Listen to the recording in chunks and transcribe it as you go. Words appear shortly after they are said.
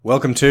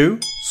Welcome to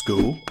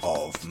School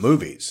of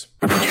Movies.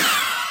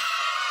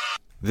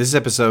 This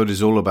episode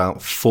is all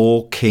about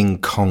 4 King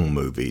Kong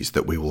movies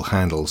that we will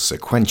handle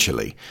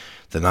sequentially.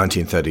 The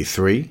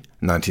 1933,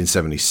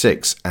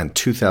 1976 and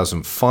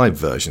 2005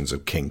 versions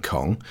of King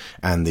Kong,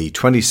 and the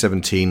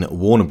 2017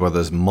 Warner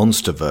Brothers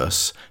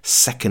Monsterverse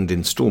second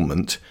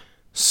installment,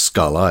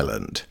 Skull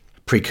Island,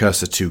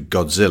 precursor to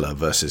Godzilla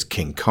vs.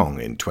 King Kong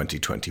in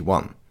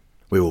 2021.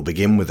 We will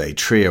begin with a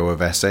trio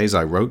of essays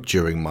I wrote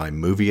during my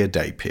movie a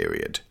day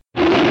period.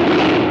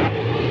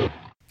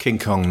 King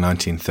Kong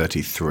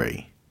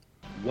 1933.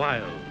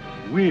 Wild,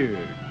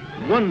 weird,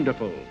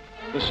 wonderful.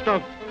 The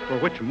stuff for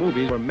which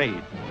movies were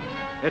made.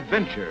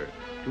 Adventure,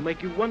 to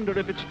make you wonder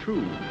if it's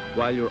true,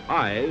 while your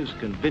eyes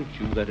convince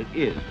you that it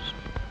is.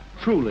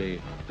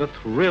 Truly, the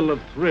thrill of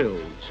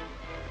thrills.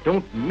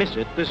 Don't miss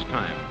it this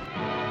time.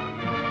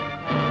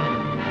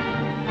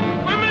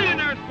 We're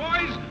millionaires,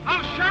 boys.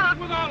 I'll share it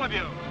with all of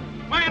you.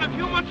 Why, in a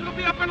few months it'll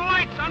be up in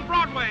lights on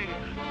Broadway.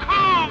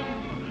 Kong,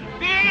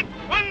 the eighth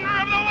wonder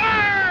of the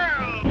world!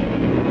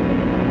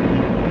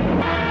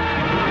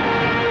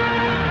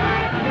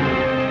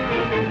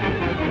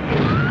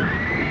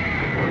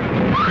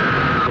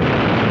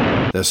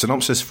 The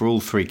synopsis for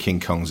all 3 King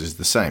Kongs is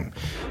the same.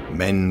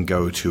 Men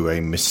go to a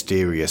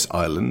mysterious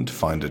island,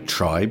 find a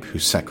tribe who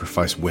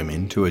sacrifice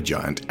women to a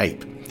giant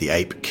ape. The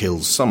ape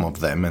kills some of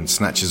them and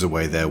snatches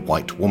away their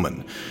white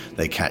woman.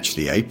 They catch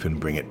the ape and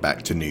bring it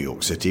back to New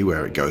York City,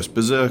 where it goes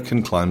berserk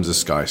and climbs a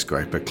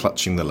skyscraper,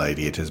 clutching the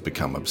lady it has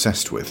become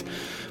obsessed with.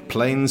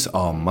 Planes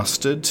are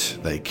mustered,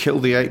 they kill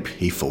the ape,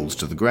 he falls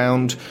to the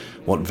ground.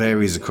 What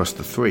varies across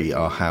the 3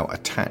 are how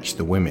attached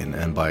the women,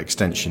 and by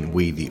extension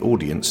we, the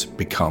audience,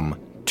 become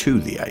to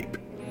the ape.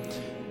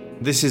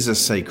 This is a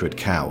sacred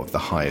cow of the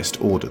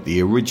highest order,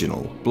 the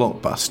original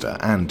blockbuster,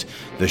 and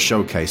the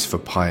showcase for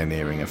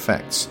pioneering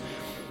effects.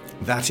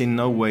 That in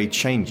no way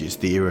changes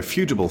the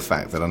irrefutable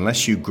fact that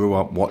unless you grew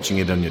up watching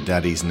it on your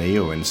daddy's knee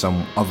or in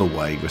some other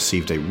way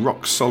received a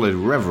rock-solid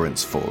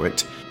reverence for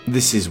it,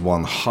 this is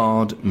one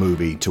hard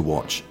movie to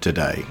watch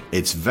today.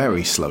 It's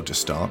very slow to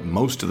start,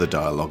 most of the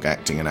dialogue,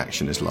 acting and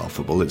action is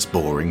laughable, it's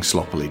boring,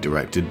 sloppily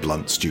directed,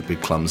 blunt,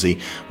 stupid, clumsy,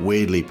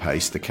 weirdly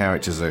paced, the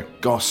characters are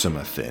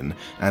gossamer thin,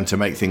 and to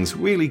make things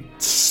really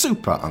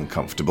super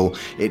uncomfortable,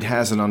 it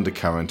has an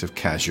undercurrent of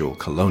casual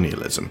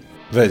colonialism.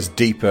 There's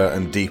deeper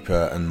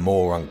and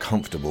more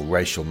uncomfortable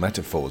racial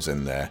metaphors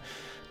in there,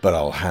 but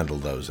I'll handle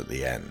those at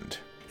the end.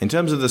 In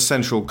terms of the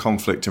central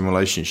conflict and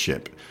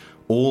relationship,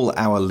 all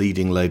our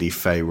leading lady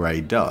Fay Wray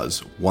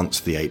does, once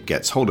the ape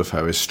gets hold of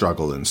her, is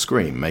struggle and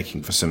scream,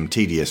 making for some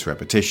tedious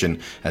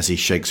repetition as he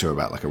shakes her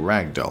about like a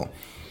rag doll.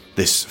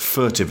 This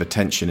furtive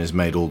attention is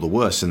made all the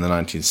worse in the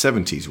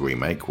 1970s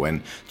remake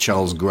when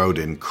Charles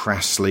Grodin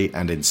crassly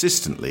and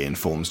insistently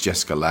informs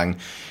Jessica Lange,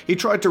 "He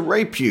tried to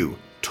rape you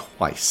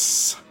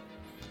twice."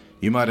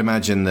 You might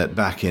imagine that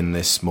back in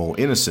this more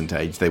innocent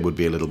age they would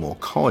be a little more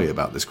coy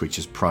about this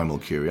creature's primal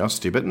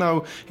curiosity, but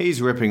no,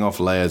 he's ripping off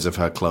layers of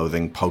her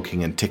clothing,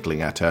 poking and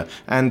tickling at her,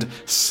 and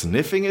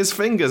sniffing his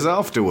fingers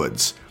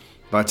afterwards.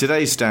 By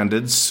today's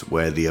standards,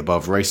 where the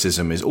above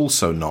racism is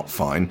also not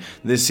fine,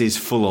 this is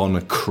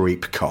full-on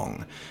Creep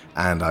Kong,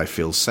 and I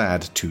feel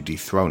sad to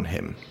dethrone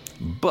him.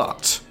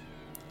 But,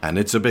 and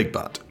it's a big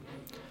but,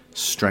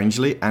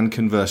 strangely and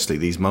conversely,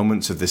 these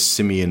moments of this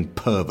simian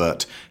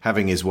pervert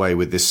having his way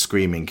with this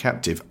screaming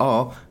captive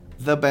are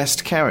the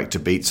best character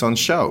beats on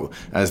show,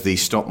 as the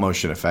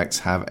stop-motion effects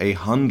have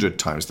 100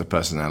 times the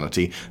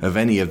personality of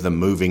any of the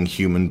moving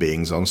human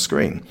beings on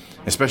screen,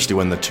 especially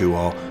when the 2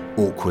 are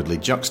awkwardly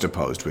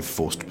juxtaposed with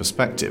forced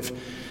perspective.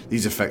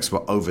 These effects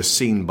were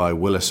overseen by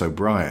Willis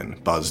O'Brien,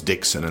 Buzz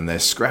Dixon, and their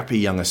scrappy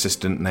young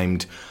assistant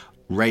named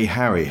Ray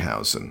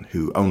Harryhausen,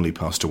 who only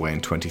passed away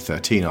in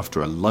 2013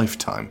 after a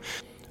lifetime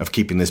of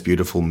keeping this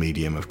beautiful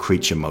medium of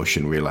creature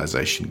motion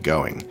realization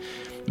going.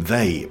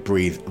 They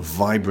breathe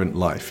vibrant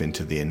life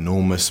into the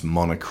enormous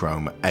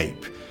monochrome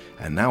ape,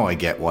 and now I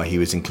get why he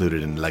was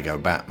included in Lego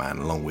Batman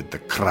along with the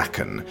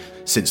Kraken,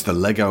 since the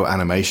Lego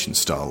animation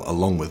style,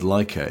 along with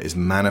Laika, is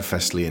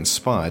manifestly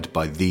inspired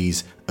by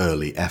these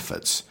early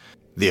efforts.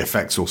 The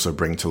effects also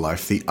bring to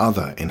life the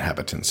other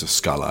inhabitants of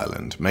Skull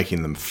Island,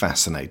 making them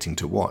fascinating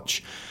to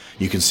watch.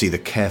 You can see the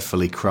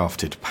carefully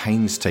crafted,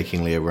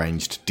 painstakingly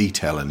arranged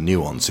detail and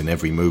nuance in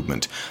every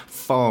movement,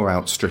 far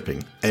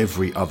outstripping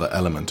every other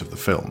element of the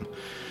film.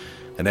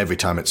 And every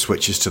time it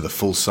switches to the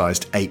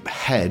full-sized ape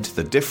head,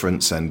 the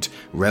difference and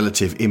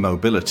relative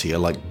immobility are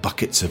like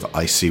buckets of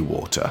icy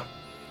water.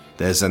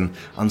 There's an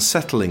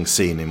unsettling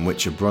scene in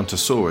which a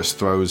brontosaurus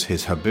throws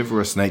his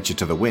herbivorous nature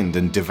to the wind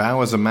and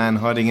devours a man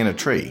hiding in a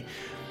tree.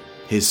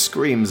 His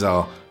screams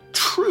are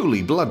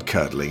truly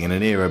blood-curdling in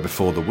an era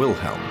before the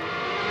Wilhelm.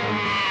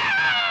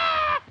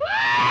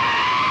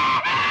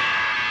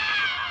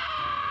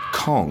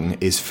 Kong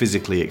is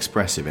physically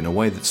expressive in a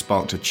way that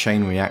sparked a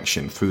chain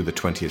reaction through the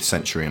 20th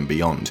century and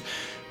beyond.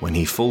 When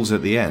he falls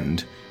at the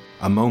end,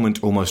 a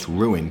moment almost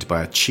ruined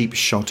by a cheap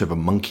shot of a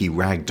monkey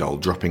ragdoll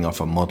dropping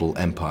off a model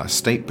Empire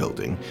State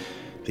Building,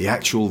 The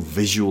actual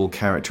visual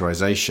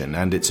characterization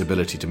and its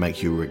ability to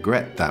make you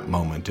regret that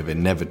moment of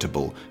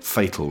inevitable,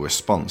 fatal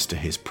response to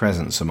his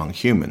presence among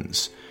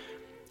humans,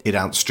 it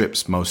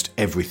outstrips most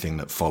everything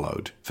that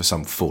followed for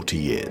some 40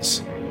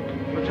 years.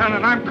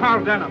 Lieutenant, I'm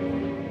Carl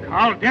Denham.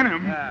 Carl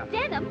Denham?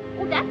 Denham?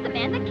 Oh, that's the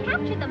man that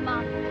captured the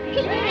monster.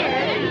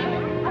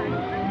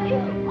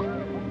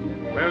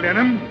 Well,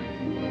 Denham,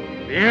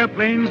 the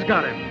airplane's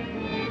got him.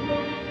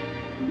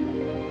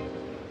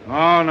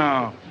 Oh,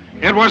 no.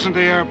 It wasn't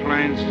the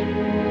airplanes.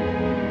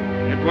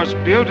 It was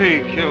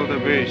Beauty killed the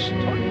beast.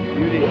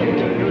 Beauty killed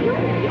the beast.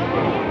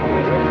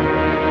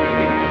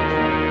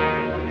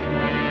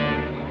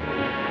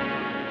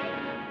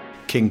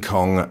 King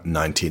Kong,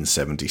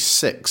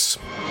 1976.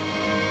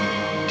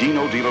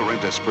 Dino De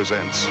Laurentiis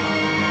presents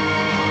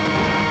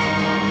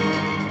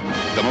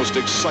the most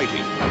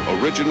exciting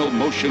original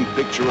motion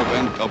picture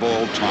event of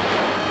all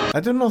time. I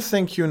do not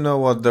think you know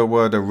what the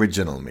word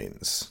original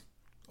means.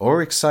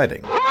 Or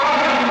exciting.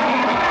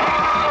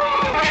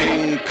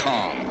 King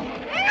Kong.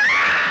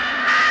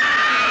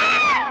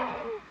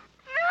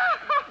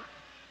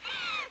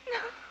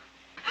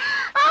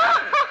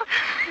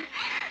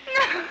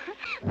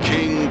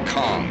 King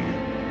Kong,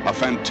 a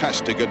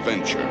fantastic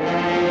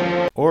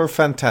adventure. Or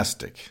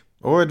fantastic.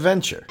 Or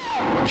adventure.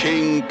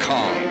 King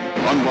Kong,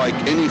 unlike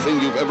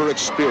anything you've ever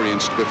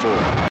experienced before.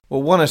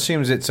 Well, one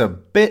assumes it's a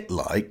bit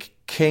like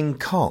King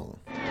Kong.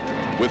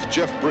 With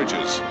Jeff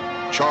Bridges,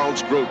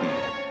 Charles Grodin,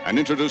 and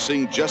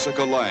introducing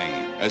Jessica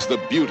Lange as the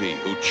beauty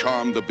who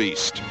charmed the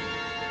beast.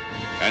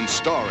 And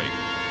starring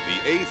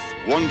the eighth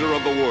wonder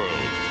of the world,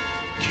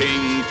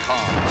 King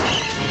Kong.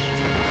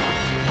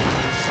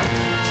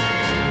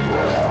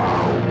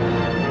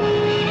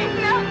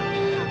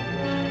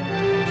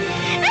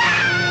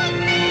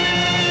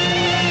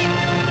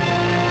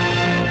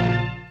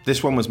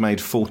 This one was made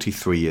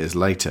 43 years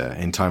later,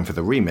 in time for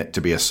the remit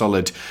to be a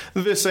solid,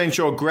 "This ain't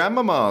your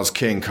grandmama's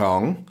King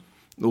Kong."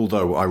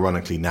 Although,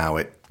 ironically now,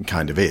 it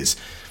kind of is.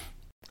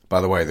 By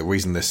the way, the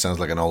reason this sounds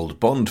like an old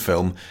Bond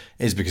film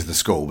is because the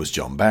score was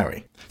John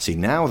Barry. See,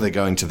 now they're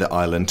going to the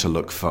island to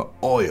look for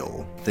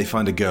oil. They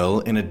find a girl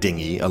in a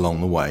dinghy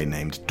along the way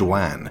named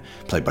Dwan,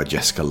 played by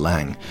Jessica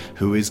Lange,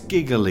 who is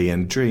giggly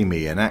and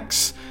dreamy and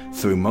acts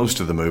through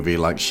most of the movie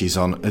like she's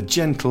on a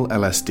gentle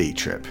LSD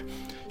trip.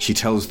 She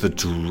tells the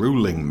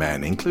drooling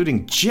men,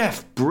 including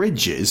Jeff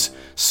Bridges,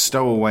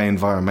 stowaway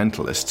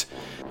environmentalist,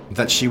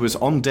 that she was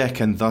on deck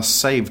and thus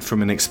saved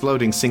from an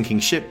exploding sinking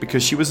ship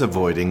because she was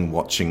avoiding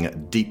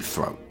watching Deep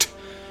Throat.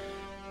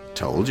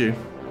 Told you.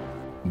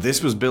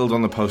 This was billed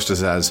on the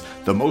posters as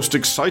the most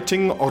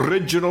exciting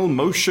original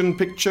motion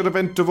picture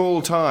event of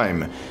all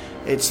time.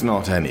 It's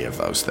not any of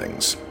those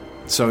things.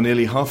 So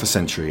nearly half a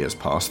century has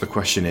passed. The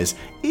question is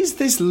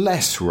this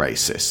less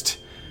racist?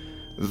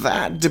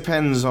 That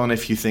depends on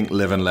if you think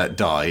Live and Let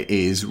Die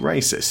is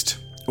racist.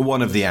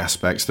 One of the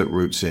aspects that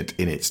roots it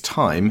in its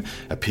time,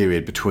 a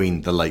period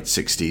between the late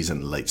 60s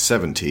and late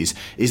 70s,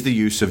 is the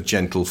use of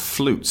gentle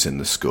flutes in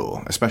the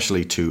score,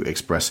 especially to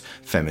express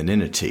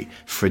femininity,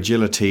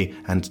 fragility,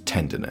 and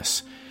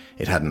tenderness.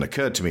 It hadn't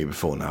occurred to me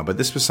before now, but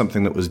this was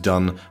something that was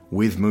done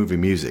with movie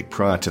music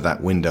prior to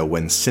that window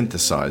when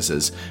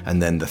synthesizers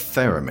and then the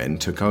theremin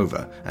took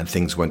over, and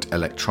things went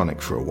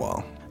electronic for a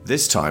while.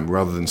 This time,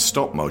 rather than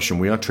stop motion,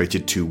 we are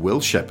treated to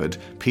Will Shepherd,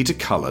 Peter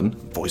Cullen,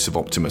 voice of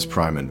Optimus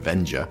Prime and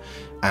Venger,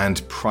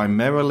 and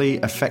primarily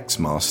effects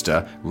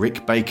master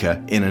Rick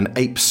Baker in an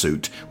ape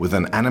suit with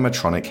an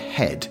animatronic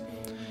head.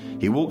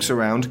 He walks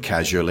around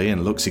casually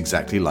and looks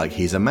exactly like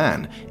he's a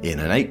man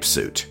in an ape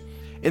suit.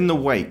 In the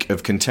wake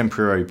of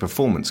contemporary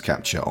performance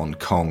capture on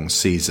Kong,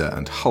 Caesar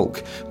and Hulk,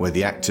 where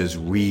the actors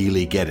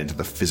really get into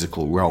the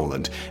physical role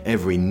and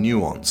every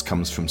nuance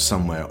comes from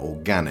somewhere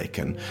organic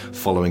and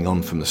following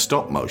on from the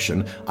stop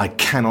motion, I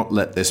cannot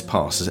let this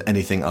pass as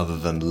anything other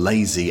than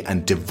lazy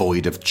and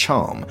devoid of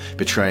charm,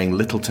 betraying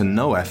little to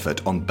no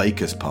effort on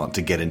Baker's part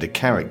to get into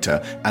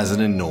character as an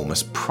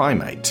enormous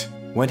primate.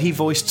 When he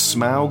voiced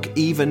Smaug,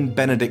 even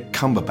Benedict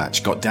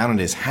Cumberbatch got down on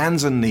his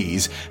hands and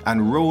knees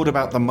and roared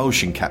about the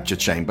motion capture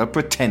chamber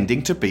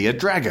pretending to be a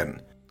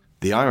dragon.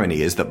 The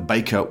irony is that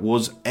Baker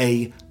was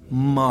a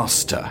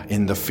master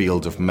in the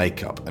field of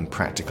makeup and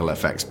practical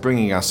effects,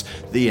 bringing us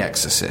The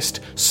Exorcist,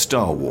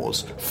 Star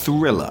Wars,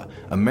 Thriller,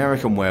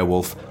 American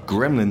Werewolf,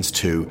 Gremlins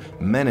 2,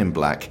 Men in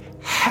Black,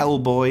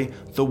 Hellboy,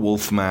 The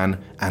Wolfman,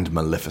 and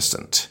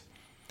Maleficent.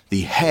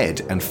 The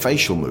head and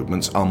facial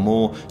movements are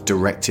more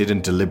directed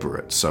and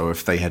deliberate, so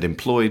if they had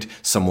employed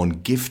someone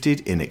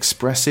gifted in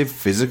expressive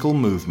physical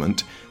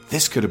movement,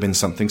 this could have been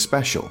something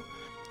special.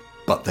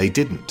 But they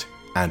didn't,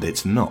 and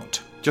it's not.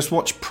 Just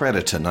watch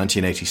Predator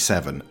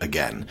 1987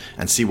 again,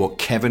 and see what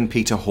Kevin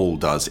Peter Hall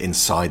does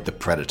inside the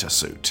Predator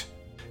suit.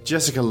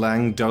 Jessica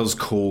Lange does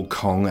call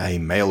Kong a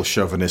male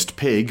chauvinist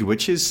pig,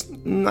 which is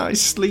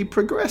nicely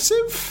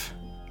progressive.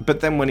 But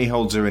then when he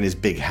holds her in his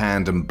big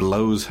hand and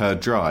blows her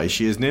dry,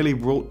 she is nearly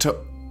brought to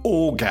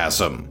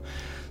orgasm.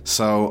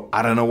 So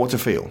I don't know what to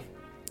feel.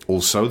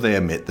 Also, they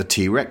omit the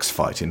T-Rex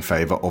fight in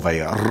favour of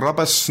a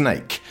rubber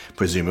snake,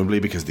 presumably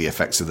because the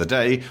effects of the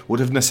day would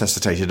have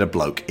necessitated a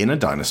bloke in a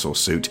dinosaur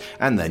suit,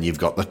 and then you've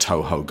got the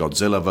Toho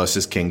Godzilla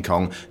vs. King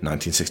Kong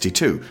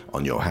 1962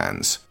 on your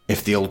hands.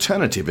 If the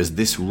alternative is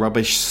this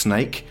rubbish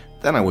snake,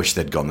 then I wish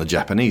they'd gone the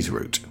Japanese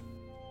route.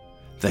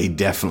 They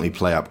definitely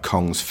play up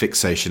Kong's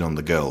fixation on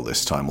the girl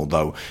this time,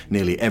 although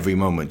nearly every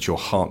moment your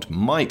heart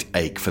might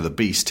ache for the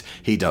beast,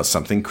 he does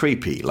something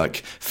creepy,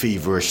 like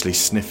feverishly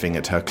sniffing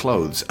at her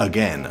clothes,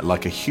 again,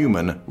 like a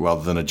human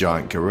rather than a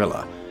giant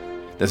gorilla.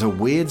 There's a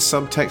weird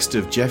subtext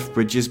of Jeff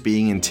Bridges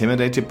being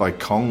intimidated by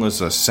Kong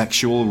as a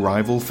sexual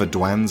rival for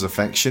Dwan's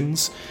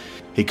affections.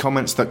 He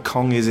comments that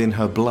Kong is in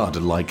her blood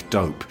like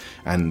dope,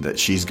 and that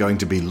she's going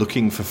to be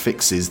looking for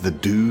fixes the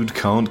dude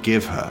can't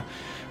give her.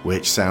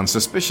 Which sounds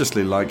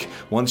suspiciously like,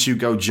 once you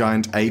go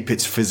giant ape,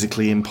 it's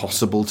physically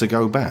impossible to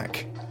go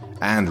back.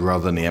 And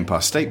rather than the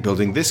Empire State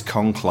Building, this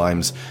Kong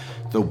climbs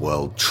the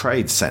World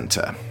Trade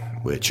Center,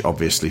 which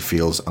obviously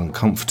feels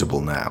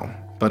uncomfortable now.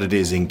 But it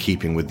is in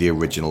keeping with the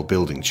original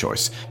building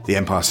choice. The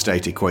Empire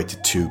State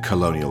equated to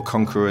colonial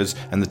conquerors,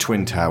 and the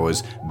Twin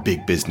Towers,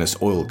 big business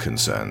oil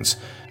concerns.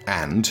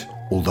 And,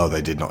 although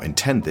they did not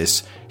intend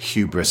this,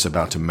 hubris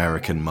about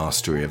American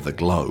mastery of the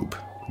globe.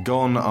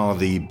 Gone are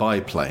the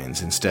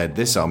biplanes. Instead,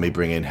 this army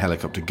bring in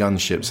helicopter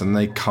gunships and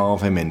they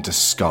carve him into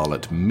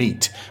scarlet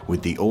meat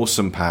with the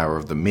awesome power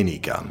of the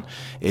minigun.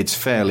 It's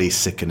fairly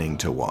sickening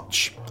to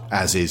watch,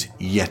 as is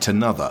yet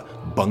another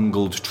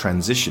bungled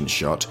transition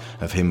shot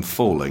of him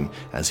falling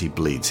as he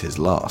bleeds his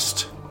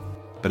last.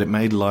 But it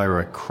made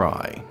Lyra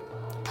cry.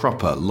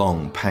 Proper,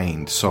 long,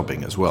 pained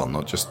sobbing as well,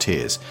 not just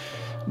tears,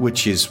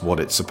 which is what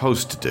it's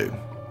supposed to do,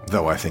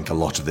 though I think a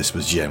lot of this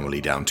was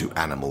generally down to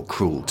animal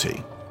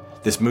cruelty.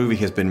 This movie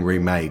has been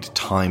remade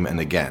time and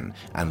again,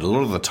 and a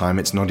lot of the time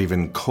it's not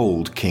even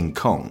called King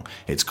Kong.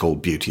 It's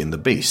called Beauty and the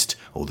Beast,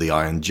 or The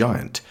Iron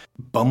Giant,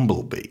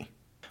 Bumblebee,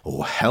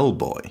 or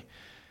Hellboy.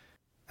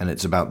 And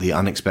it's about the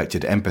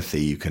unexpected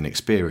empathy you can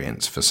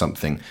experience for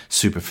something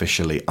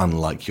superficially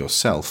unlike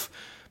yourself,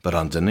 but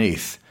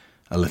underneath,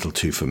 a little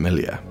too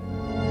familiar.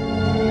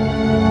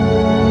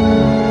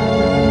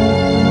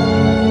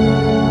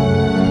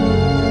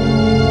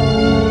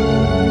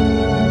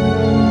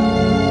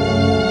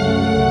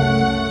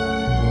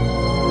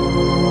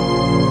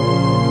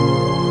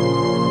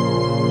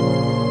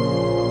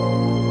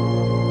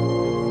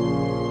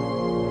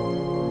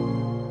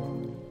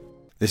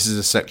 This is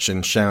a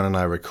section Sharon and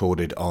I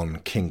recorded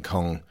on King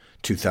Kong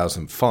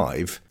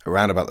 2005,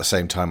 around about the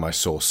same time I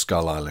saw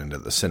Skull Island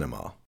at the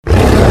cinema.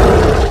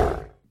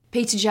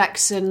 Peter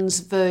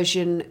Jackson's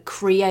version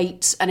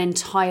creates an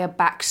entire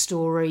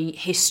backstory,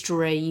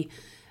 history,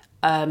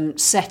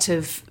 set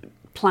of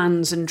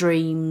plans and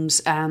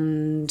dreams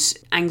and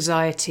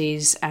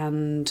anxieties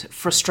and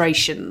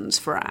frustrations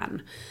for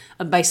Anne,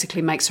 and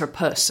basically makes her a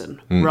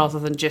person rather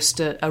than just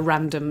a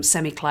random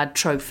semi-clad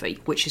trophy,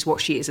 which is what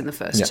she is in the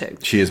first two.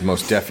 She is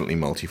most definitely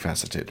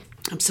multifaceted.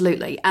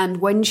 Absolutely. And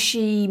when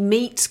she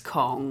meets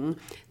Kong,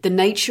 the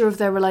nature of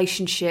their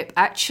relationship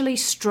actually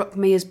struck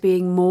me as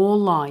being more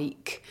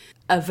like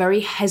a very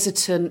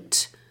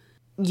hesitant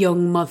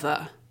young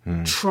mother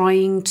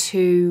trying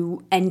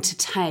to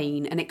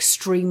entertain an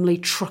extremely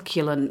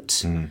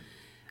truculent,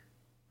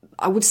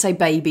 I would say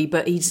baby,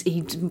 but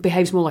he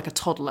behaves more like a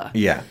toddler.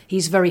 Yeah.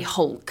 He's very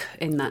Hulk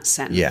in that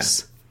sense. Yeah.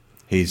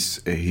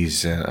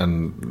 He's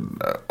an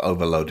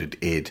overloaded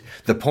id.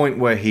 The point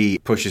where he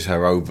pushes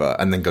her over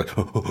and then goes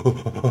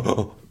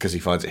because he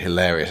finds it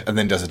hilarious, and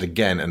then does it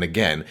again and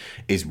again,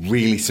 is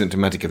really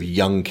symptomatic of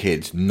young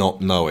kids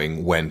not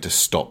knowing when to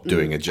stop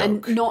doing a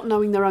joke. And not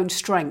knowing their own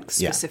strengths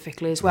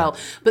specifically as well.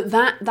 But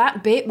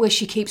that bit where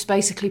she keeps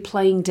basically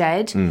playing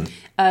dead,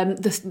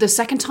 the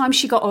second time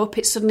she got up,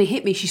 it suddenly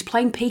hit me. She's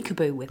playing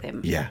peekaboo with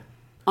him. Yeah.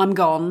 I'm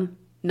gone.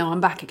 Now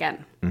I'm back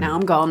again. Now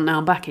I'm gone. Now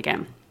I'm back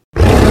again.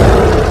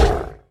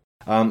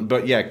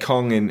 But yeah,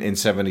 Kong in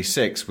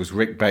 76 was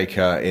Rick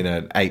Baker in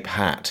an ape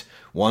hat,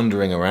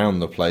 wandering around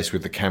the place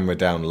with the camera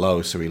down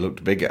low so he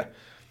looked bigger.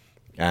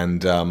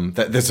 And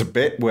there's a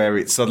bit where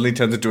it suddenly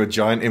turns into a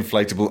giant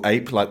inflatable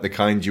ape, like the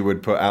kind you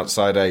would put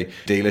outside a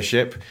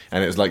dealership.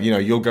 And it was like,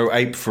 you'll go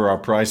ape for our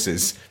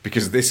prices.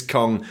 Because this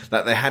Kong,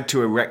 that they had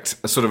to erect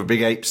a sort of a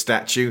big ape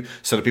statue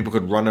so that people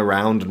could run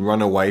around and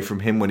run away from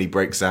him when he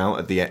breaks out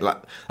at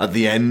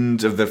the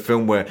end of the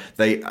film, where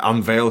they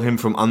unveil him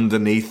from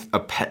underneath a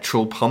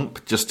petrol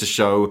pump just to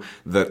show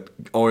that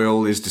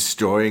oil is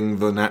destroying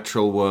the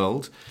natural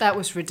world. That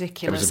was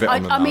ridiculous. It was a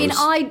bit on the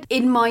nose.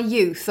 In my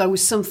youth, I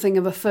was something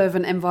of a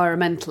fervent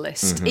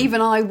environmentalist. Mm-hmm.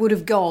 Even I would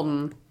have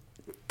gone,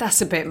 that's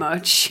a bit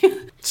much.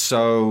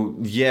 So,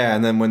 yeah,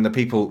 and then when the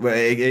people,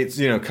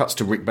 it cuts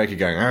to Rick Baker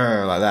going,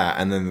 like that,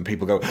 and then the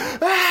people go,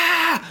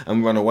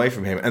 and run away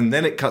from him, and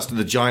then it cuts to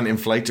the giant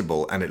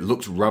inflatable, and it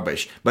looks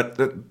rubbish. But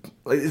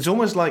it's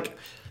almost like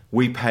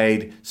we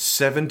paid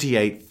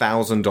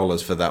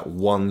 $78,000 for that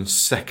 1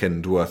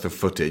 second worth of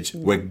footage.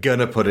 We're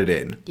gonna put it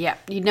in. Yeah,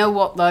 you know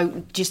what,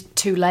 though? Just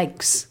 2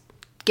 legs.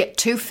 Get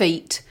 2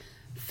 feet,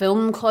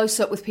 film close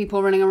up with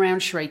people running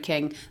around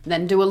shrieking,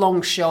 then do a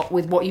long shot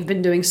with what you've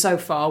been doing so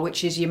far,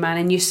 which is your man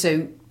in your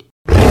suit.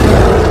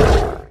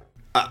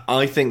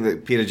 I think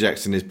that Peter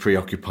Jackson is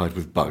preoccupied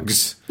with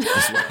bugs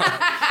as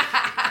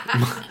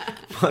well.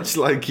 Much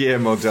like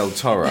Guillermo del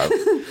Toro.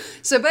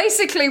 So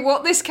basically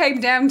what this came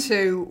down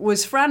to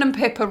was Fran and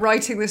Pippa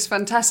writing this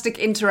fantastic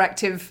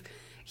interactive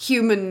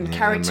human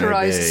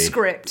characterised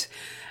script.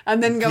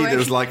 And then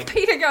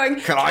Peter going,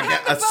 can I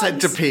get a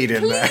centipede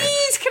in there?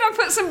 Please, can I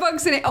put some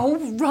bugs in it? Oh,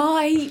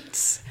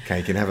 right. Okay,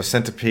 you can have a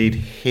centipede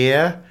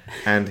here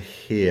and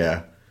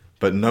here,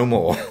 but no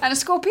more. And a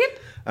scorpion?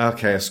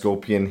 Okay, a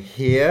scorpion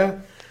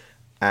here.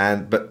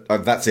 But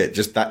that's it.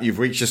 Just that you've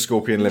reached your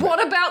scorpion limit.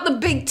 What about the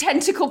big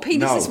tentacle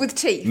penises with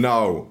teeth?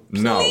 No.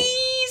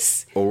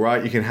 Please? All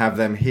right, you can have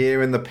them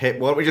here in the pit.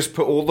 Why don't we just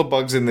put all the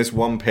bugs in this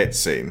one pit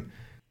scene?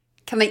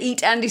 Can they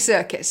eat Andy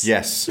Serkis?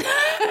 Yes.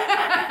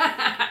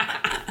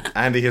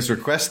 Andy has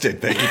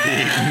requested they be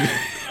eaten.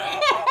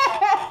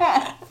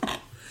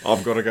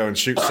 I've got to go and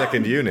shoot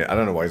second unit. I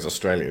don't know why he's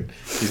Australian.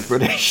 He's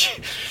British.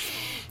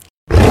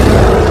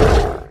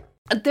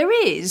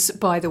 There is,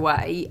 by the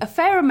way, a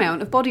fair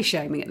amount of body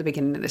shaming at the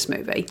beginning of this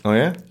movie. Oh,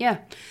 yeah? Yeah.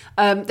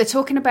 They're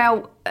talking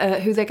about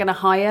who they're going to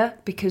hire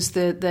because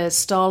the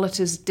starlet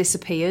has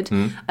disappeared.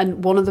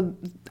 And one of the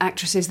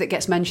actresses that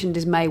gets mentioned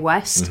is Mae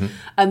West.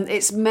 And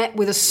it's met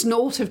with a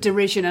snort of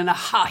derision and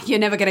you're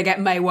never going to get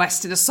Mae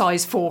West in a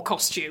size 4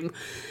 costume.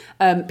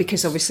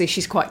 Because obviously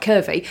she's quite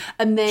curvy.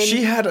 And then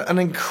she had an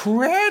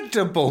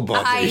incredible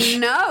body. I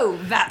know,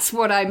 that's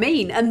what I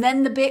mean. And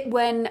then the bit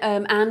when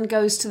Anne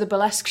goes to the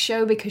burlesque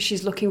show because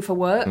she's looking for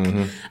work,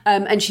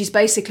 and she's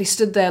basically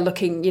stood there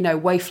looking,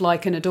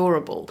 waif-like and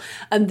adorable.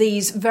 And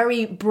these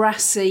very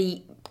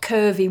brassy,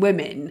 curvy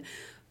women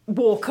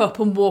walk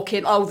up and walk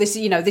in. Oh, this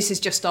is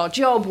just our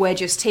job. We're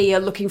just here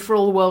looking for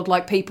all the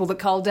world-like people that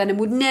Carl Denham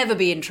would never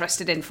be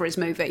interested in for his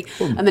movie.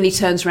 And then he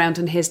turns around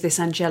and here's this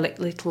angelic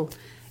little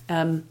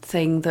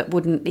thing that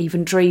wouldn't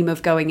even dream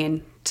of going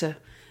into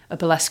a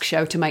burlesque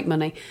show to make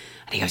money.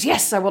 And he goes,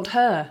 yes, I want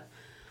her.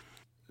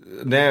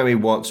 Naomi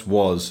Watts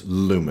was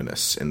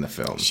luminous in the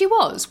film. She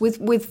was,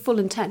 with full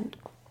intent.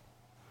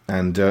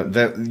 And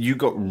you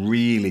got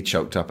really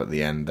choked up at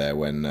the end there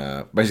when,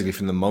 basically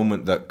from the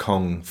moment that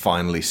Kong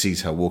finally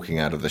sees her walking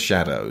out of the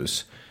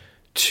shadows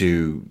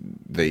to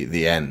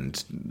the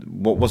end.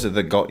 What was it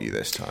that got you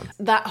this time?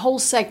 That whole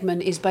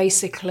segment is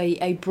basically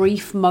a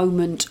brief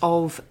moment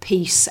of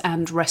peace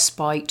and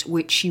respite,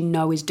 which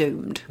is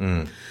doomed.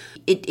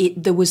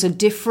 There was a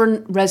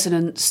different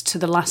resonance to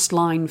the last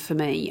line for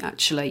me,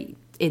 actually,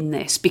 in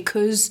this,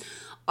 because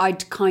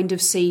I'd kind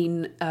of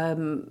seen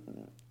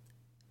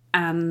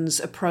Anne's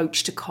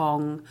approach to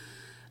Kong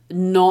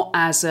not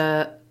as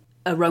a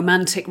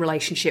romantic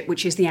relationship,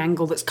 which is the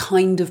angle that's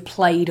kind of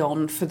played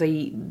on for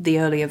the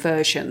earlier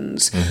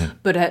versions,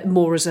 but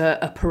more as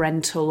a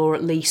parental or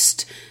at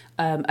least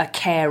a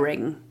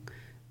caring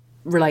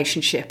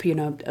relationship,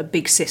 a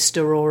big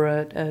sister or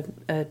a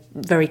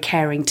very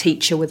caring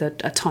teacher with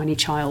a tiny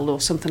child or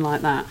something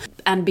like that.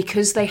 And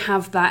because they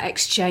have that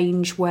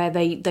exchange where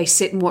they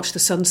sit and watch the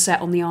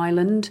sunset on the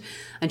island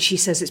and she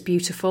says it's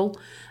beautiful,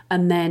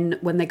 and then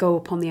when they go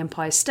up on the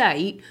Empire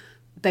State,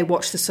 they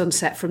watch the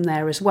sunset from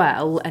there as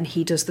well, and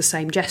he does the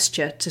same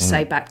gesture to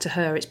say back to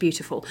her, it's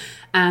beautiful.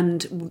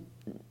 And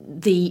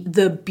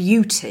the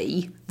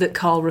beauty that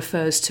Carl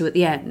refers to at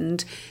the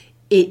end,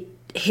 it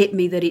hit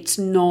me that it's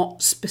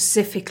not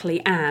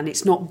specifically Anne,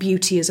 it's not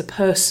beauty as a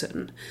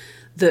person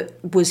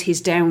that was his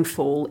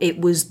downfall.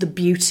 It was the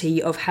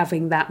beauty of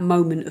having that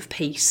moment of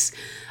peace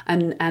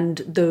and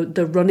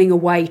the running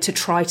away to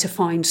try to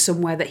find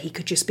somewhere that he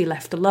could just be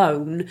left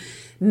alone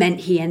meant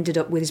he ended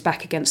up with his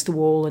back against the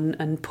wall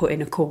and put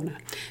in a corner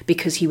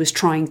because he was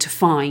trying to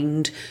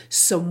find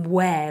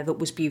somewhere that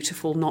was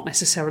beautiful, not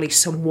necessarily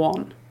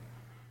someone.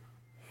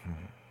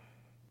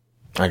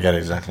 I get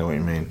exactly what you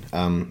mean.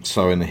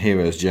 So in the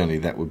hero's journey,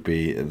 that would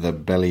be the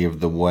belly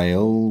of the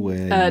whale?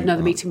 The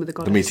meeting with the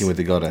goddess. The meeting with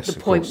the goddess, the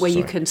point where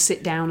you can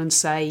sit down and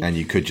say... And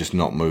you could just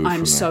not move I'm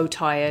from so there.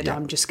 tired, Yeah.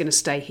 I'm just going to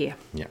stay here.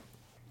 Yeah.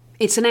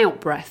 It's an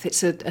out-breath.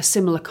 It's a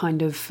similar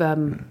kind of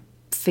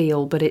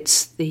feel, but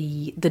it's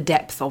the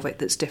depth of it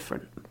that's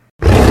different.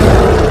 Do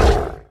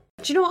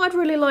you know what I'd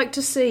really like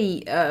to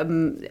see,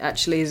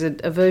 actually, is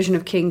a version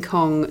of King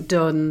Kong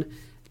done,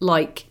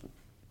 like...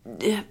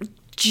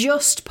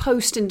 just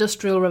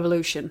post-industrial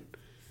revolution.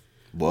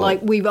 Whoa. Like,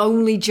 we've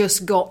only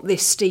just got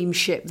this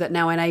steamship that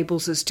now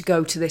enables us to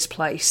go to this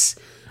place.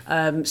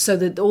 So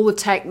that all the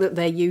tech that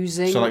they're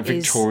using So like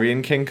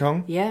Victorian King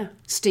Kong? Yeah,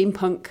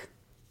 steampunk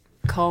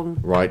Kong.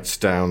 Writes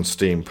down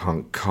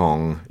steampunk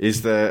Kong.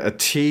 Is there a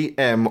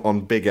TM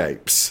on big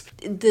apes?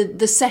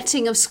 The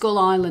setting of Skull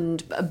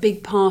Island, a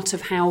big part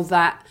of how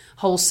that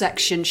whole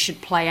section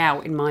should play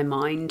out, in my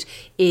mind,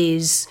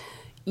 is...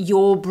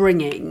 you're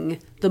bringing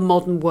the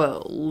modern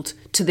world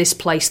to this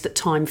place that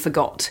time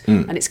forgot,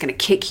 and it's going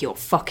to kick your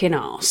fucking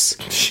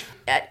ass.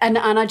 and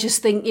I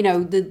just think,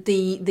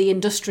 the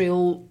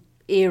industrial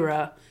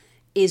era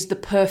is the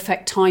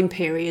perfect time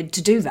period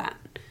to do that.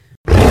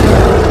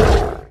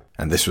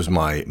 and this was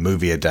my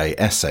Movie a Day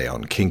essay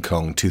on King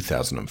Kong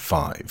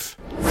 2005.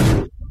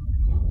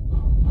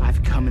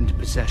 I've come into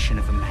possession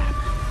of a map.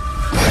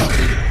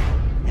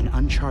 An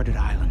uncharted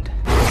island.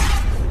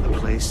 A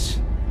place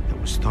that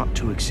was thought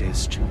to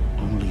exist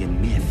only in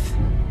myth.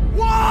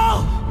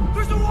 Wall!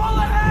 There's a wall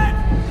ahead!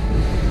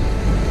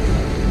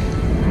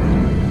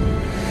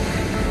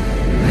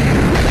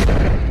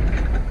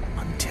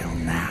 Until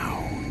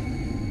now.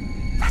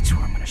 That's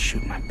where I'm gonna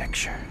shoot my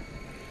picture.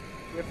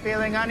 You're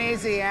feeling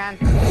uneasy, Anne.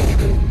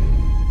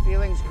 The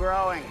feeling's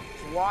growing.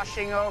 It's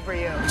washing over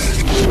you.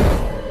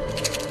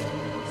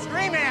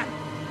 Scream, Anne!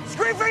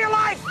 Scream for your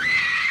life!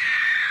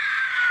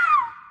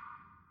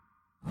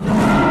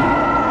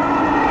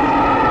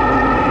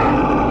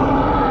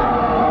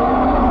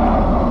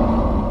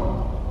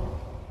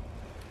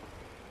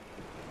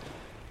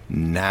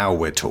 Now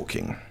we're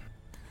talking.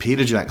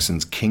 Peter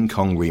Jackson's King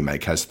Kong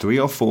remake has 3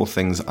 or 4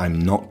 things I'm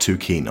not too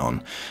keen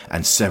on,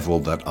 and several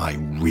that I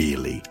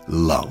really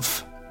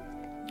love.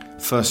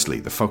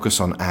 Firstly, the focus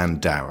on Anne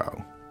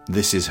Darrow.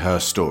 This is her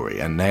story,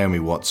 and Naomi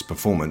Watts'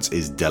 performance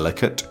is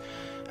delicate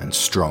and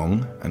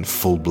strong and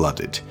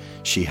full-blooded.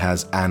 She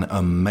has an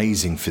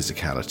amazing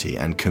physicality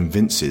and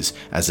convinces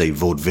as a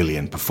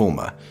vaudevillian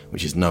performer,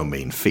 which is no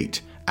mean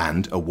feat,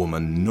 and a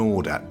woman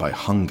gnawed at by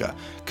hunger,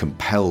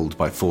 compelled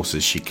by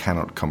forces she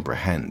cannot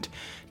comprehend,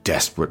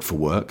 desperate for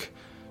work,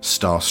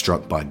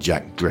 starstruck by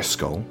Jack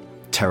Driscoll,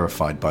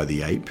 terrified by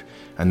the ape,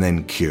 and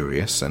then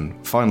curious, and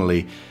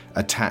finally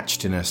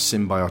attached in a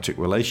symbiotic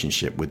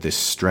relationship with this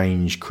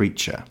strange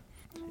creature.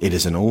 It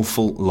is an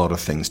awful lot of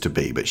things to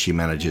be, but she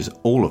manages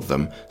all of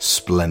them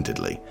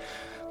splendidly.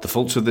 The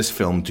faults of this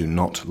film do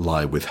not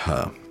lie with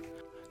her,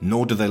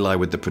 nor do they lie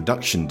with the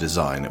production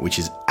design, which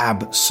is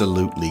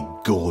absolutely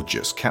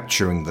gorgeous,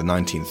 capturing the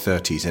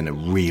 1930s in a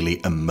really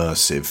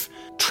immersive,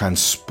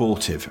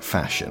 transportive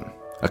fashion,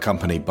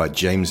 accompanied by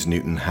James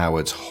Newton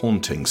Howard's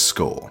haunting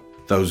score.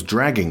 Those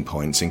dragging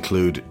points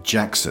include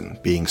Jackson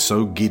being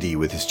so giddy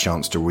with his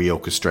chance to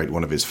reorchestrate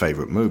one of his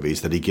favourite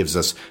movies that he gives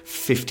us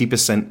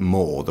 50%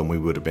 more than we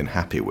would have been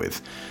happy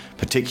with,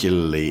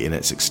 particularly in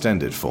its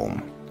extended form,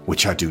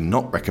 which I do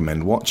not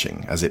recommend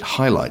watching as it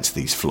highlights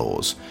these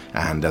flaws,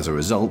 and as a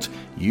result,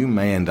 you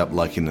may end up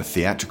liking the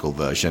theatrical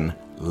version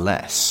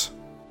less.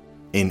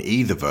 In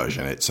either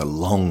version, it's a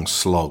long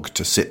slog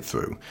to sit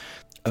through,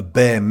 a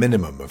bare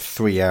minimum of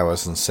 3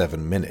 hours and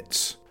 7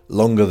 minutes.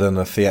 Longer than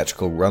the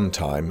theatrical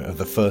runtime of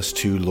the first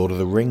 2 Lord of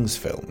the Rings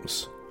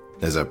films.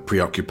 There's a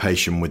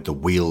preoccupation with the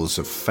wheels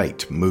of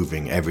fate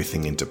moving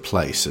everything into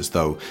place as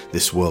though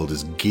this world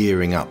is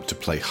gearing up to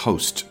play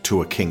host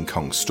to a King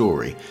Kong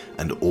story,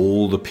 and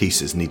all the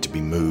pieces need to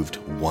be moved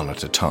one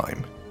at a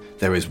time.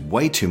 There is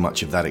way too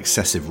much of that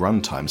excessive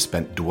runtime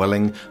spent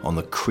dwelling on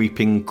the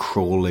creeping,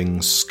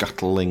 crawling,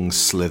 scuttling,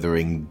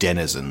 slithering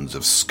denizens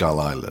of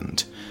Skull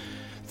Island.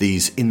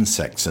 These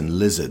insects and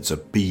lizards are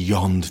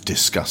beyond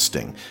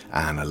disgusting,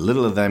 and a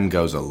little of them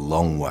goes a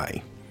long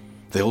way.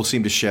 They all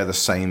seem to share the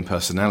same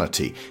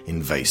personality,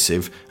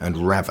 invasive and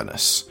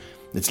ravenous.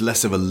 It's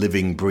less of a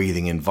living,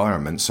 breathing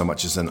environment so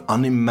much as an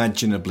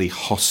unimaginably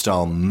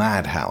hostile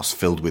madhouse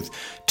filled with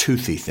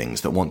toothy things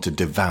that want to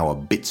devour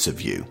bits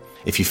of you.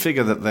 If you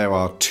figure that there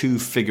are 2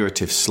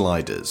 figurative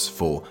sliders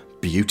for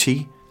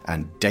beauty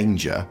and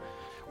danger,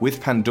 with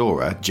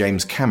Pandora,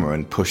 James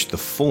Cameron pushed the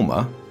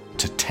former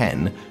to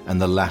 10 and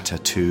the latter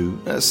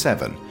to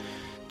 7.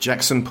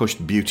 Jackson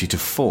pushed beauty to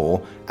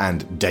 4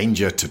 and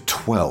danger to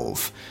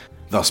 12.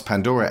 Thus,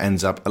 Pandora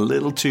ends up a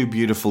little too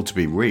beautiful to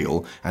be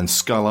real, and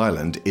Skull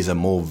Island is a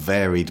more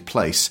varied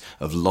place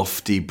of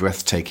lofty,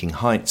 breathtaking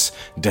heights,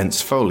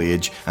 dense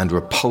foliage, and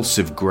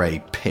repulsive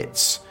grey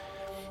pits.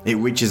 It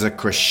reaches a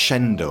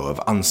crescendo of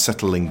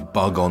unsettling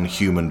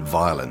bug-on-human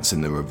violence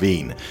in the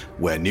ravine,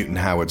 where Newton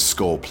Howard's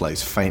score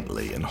plays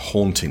faintly and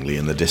hauntingly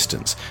in the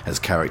distance as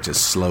characters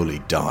slowly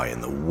die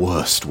in the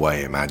worst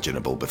way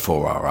imaginable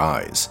before our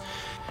eyes.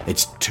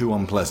 It's too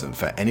unpleasant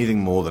for anything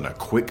more than a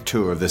quick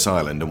tour of this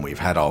island, and we've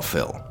had our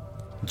fill.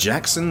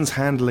 Jackson's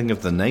handling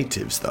of the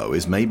natives, though,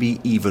 is maybe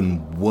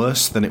even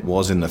worse than it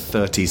was in the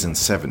 30s and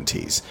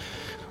 70s,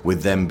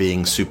 with them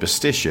being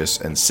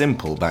superstitious and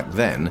simple back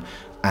then,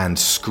 and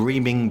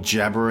screaming,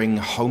 jabbering,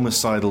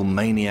 homicidal,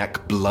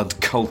 maniac blood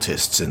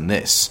cultists in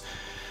this.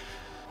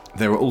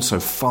 There are also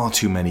far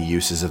too many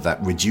uses of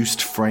that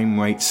reduced frame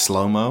rate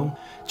slow-mo.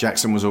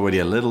 Jackson was already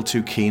a little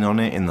too keen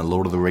on it in the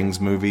Lord of the Rings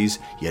movies.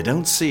 You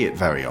don't see it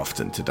very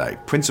often today,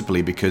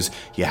 principally because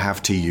you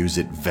have to use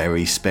it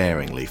very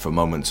sparingly for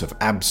moments of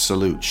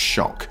absolute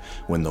shock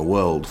when the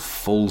world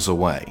falls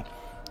away.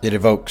 It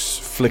evokes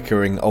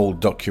flickering old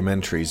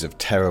documentaries of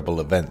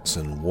terrible events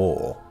and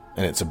war,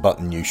 and it's a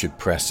button you should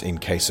press in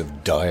case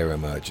of dire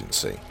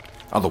emergency.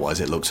 Otherwise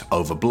it looks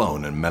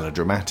overblown and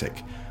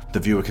melodramatic. The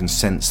viewer can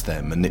sense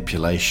their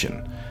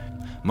manipulation.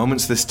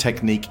 Moments this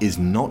technique is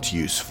not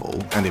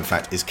useful, and in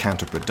fact is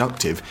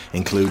counterproductive,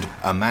 include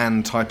a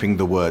man typing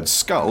the word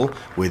skull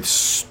with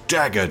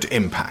staggered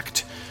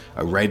impact,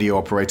 a radio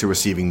operator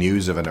receiving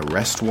news of an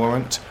arrest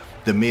warrant,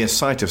 The mere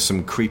sight of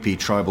some creepy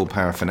tribal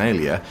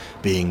paraphernalia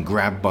being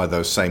grabbed by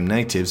those same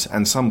natives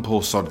and some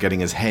poor sod getting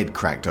his head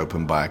cracked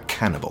open by a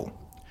cannibal.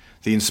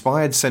 The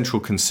inspired central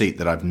conceit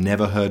that I've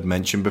never heard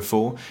mentioned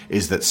before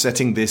is that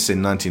setting this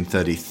in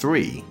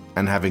 1933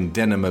 and having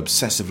Denham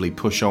obsessively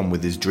push on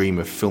with his dream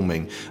of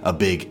filming a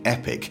big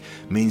epic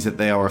means that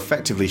they are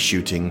effectively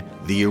shooting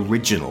the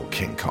original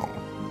King Kong.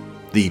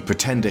 The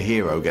pretender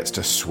hero gets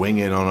to swing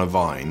in on a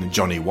vine,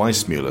 Johnny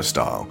Weissmuller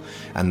style,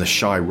 and the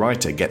shy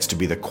writer gets to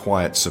be the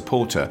quiet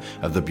supporter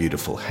of the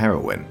beautiful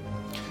heroine.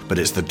 But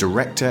it's the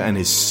director and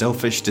his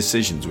selfish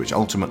decisions which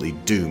ultimately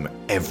doom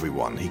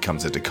everyone he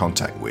comes into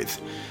contact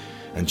with.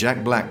 And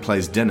Jack Black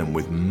plays Denham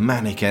with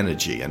manic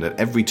energy, and at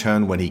every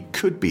turn when he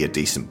could be a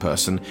decent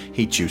person,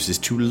 he chooses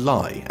to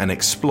lie and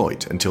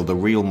exploit until the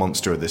real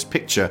monster of this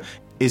picture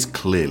is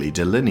clearly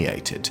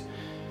delineated.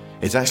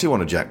 It's actually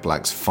one of Jack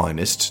Black's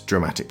finest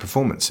dramatic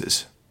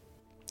performances.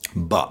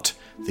 But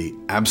the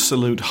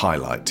absolute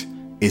highlight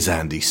is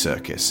Andy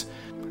Serkis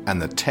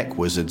and the tech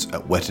wizards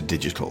at Weta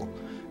Digital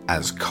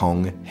as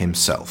Kong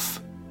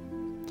himself.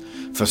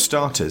 For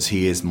starters,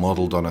 he is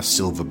modelled on a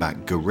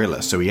silverback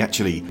gorilla, so he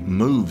actually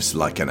moves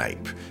like an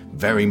ape,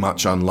 very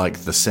much unlike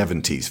the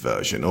 70s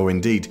version, or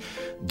indeed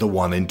the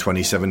one in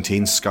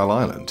 2017's Skull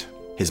Island.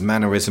 His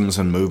mannerisms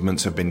and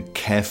movements have been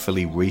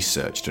carefully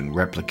researched and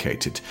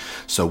replicated,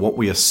 so what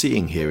we are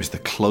seeing here is the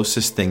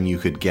closest thing you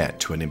could get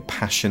to an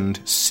impassioned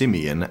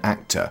simian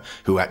actor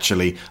who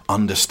actually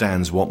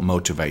understands what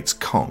motivates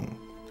Kong.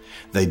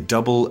 They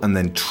double and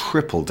then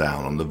triple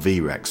down on the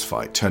V-Rex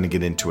fight, turning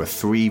it into a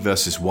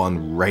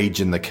 3-versus-1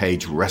 Rage in the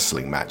Cage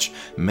wrestling match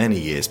many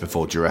years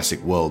before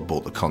Jurassic World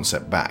brought the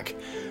concept back.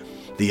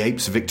 The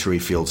ape's victory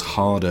feels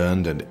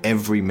hard-earned, and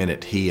every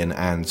minute he and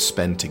Anne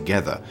spend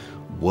together,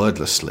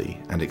 wordlessly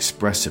and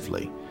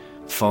expressively,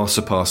 far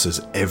surpasses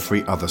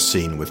every other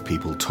scene with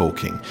people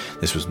talking.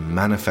 This was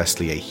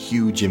manifestly a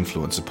huge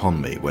influence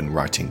upon me when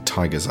writing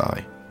Tiger's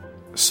Eye.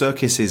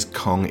 Serkis's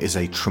Kong is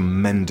a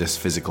tremendous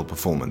physical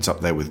performance, up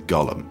there with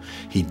Gollum.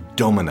 He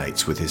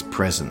dominates with his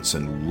presence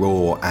and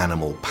raw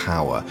animal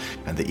power,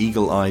 and the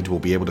eagle-eyed will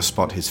be able to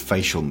spot his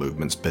facial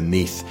movements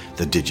beneath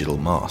the digital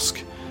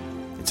mask.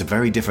 It's a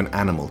very different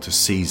animal to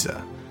Caesar.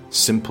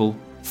 Simple,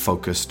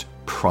 focused,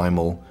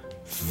 primal,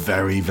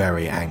 very,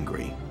 very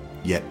angry,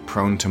 yet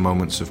prone to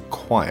moments of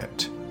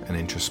quiet and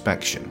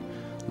introspection,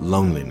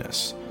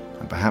 loneliness,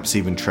 and perhaps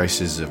even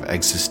traces of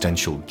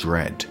existential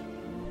dread.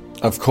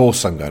 Of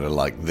course I'm going to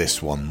like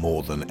this one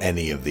more than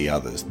any of the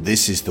others.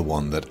 This is the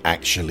one that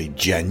actually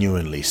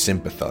genuinely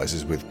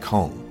sympathises with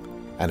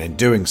Kong, and in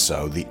doing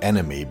so, the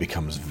enemy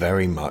becomes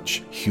very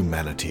much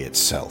humanity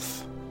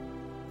itself.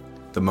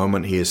 The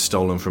moment he is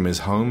stolen from his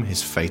home,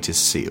 his fate is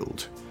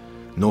sealed.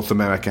 North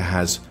America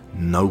has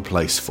no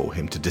place for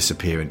him to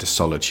disappear into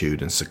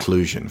solitude and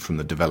seclusion from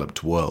the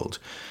developed world.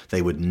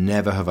 They would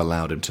never have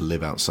allowed him to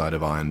live outside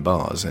of iron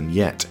bars, and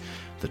yet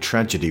the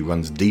tragedy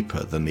runs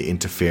deeper than the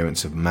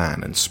interference of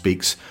man and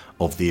speaks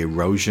of the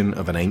erosion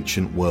of an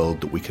ancient world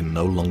that we can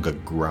no longer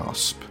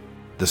grasp.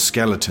 The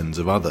skeletons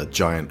of other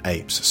giant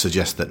apes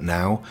suggest that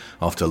now,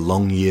 after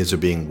long years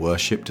of being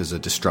worshipped as a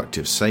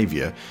destructive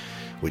saviour,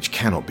 which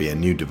cannot be a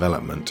new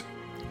development,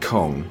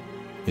 Kong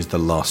is the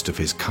last of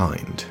his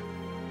kind.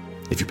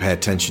 If you pay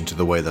attention to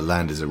the way the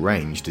land is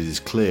arranged, it is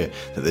clear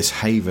that this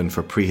haven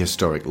for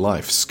prehistoric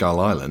life, Skull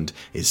Island,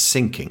 is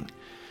sinking.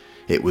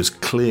 It was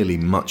clearly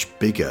much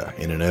bigger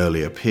in an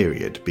earlier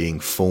period, being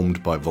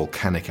formed by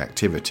volcanic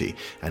activity,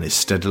 and is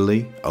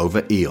steadily,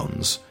 over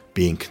eons,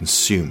 being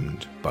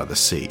consumed by the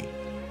sea.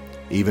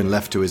 Even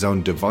left to his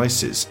own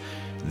devices,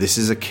 this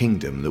is a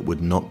kingdom that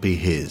would not be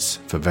his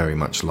for very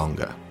much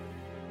longer.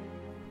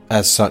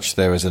 As such,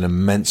 there is an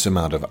immense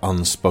amount of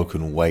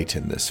unspoken weight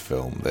in this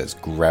film. There's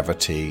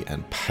gravity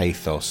and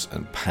pathos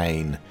and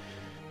pain,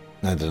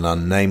 and an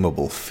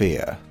unnameable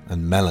fear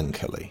and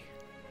melancholy.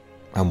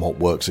 And what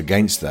works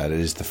against that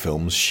is the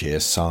film's sheer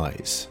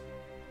size.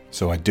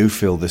 So I do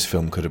feel this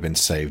film could have been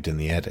saved in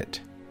the edit.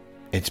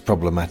 Its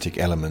problematic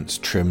elements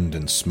trimmed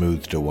and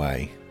smoothed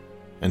away,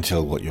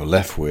 until what you're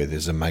left with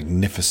is a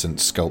magnificent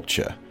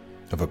sculpture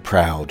of a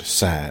proud,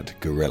 sad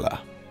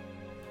gorilla.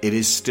 It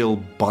is still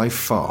by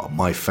far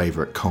my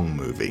favourite Kong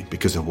movie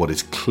because of what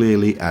is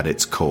clearly at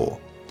its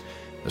core.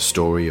 A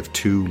story of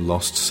two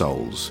lost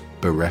souls,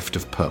 bereft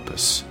of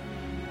purpose,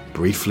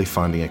 briefly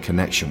finding a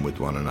connection with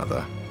one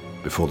another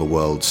before the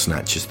world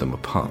snatches them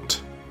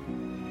apart.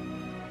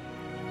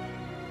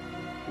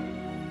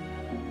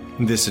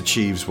 This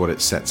achieves what it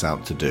sets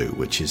out to do,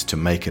 which is to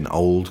make an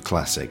old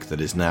classic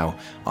that is now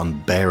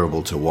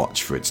unbearable to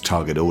watch for its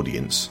target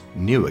audience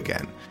new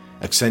again,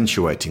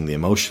 accentuating the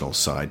emotional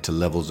side to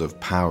levels of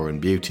power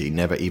and beauty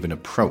never even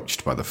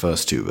approached by the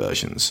first two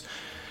versions.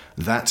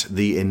 That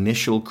the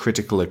initial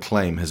critical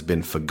acclaim has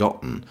been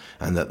forgotten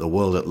and that the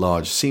world at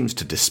large seems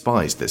to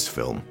despise this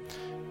film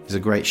is a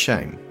great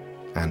shame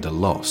and a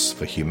loss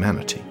for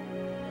humanity.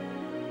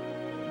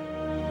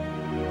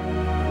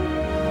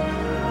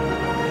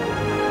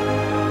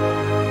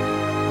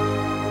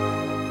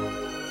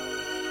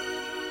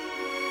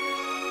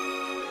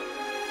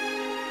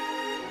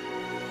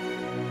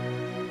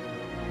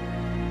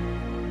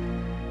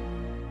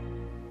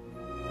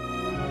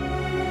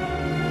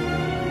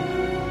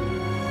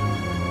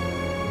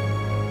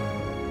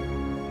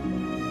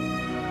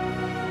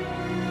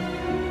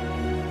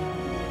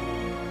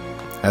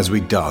 As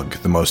we dug,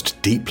 the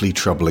most deeply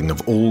troubling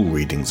of all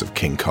readings of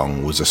King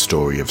Kong was a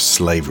story of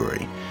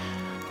slavery.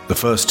 The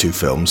first two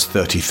films,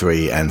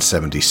 33 and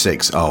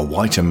 76, are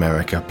white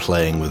America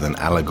playing with an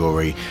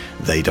allegory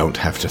they don't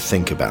have to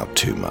think about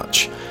too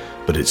much.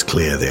 But it's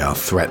clear they are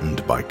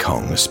threatened by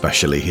Kong,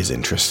 especially his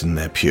interest in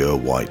their pure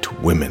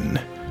white women.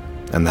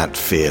 And that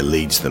fear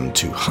leads them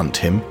to hunt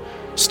him,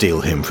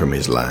 steal him from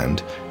his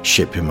land,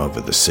 ship him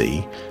over the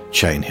sea,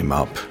 chain him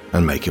up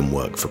and make him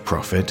work for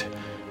profit,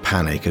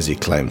 panic as he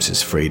claims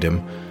his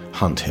freedom,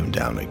 hunt him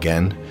down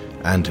again,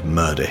 and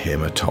murder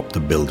him atop the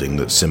building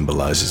that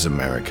symbolizes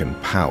American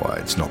power.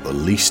 It's not the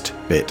least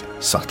bit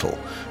subtle,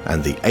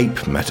 and the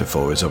ape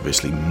metaphor is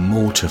obviously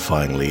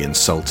mortifyingly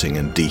insulting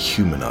and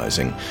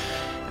dehumanizing,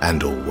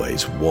 and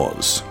always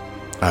was.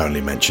 I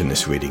only mention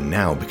this reading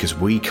now because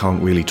we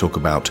can't really talk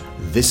about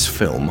this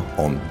film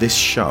on this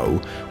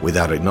show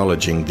without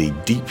acknowledging the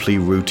deeply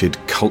rooted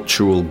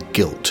cultural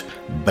guilt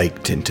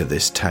baked into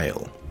this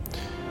tale.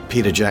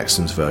 Peter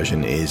Jackson's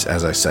version is,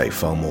 as I say,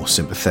 far more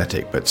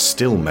sympathetic, but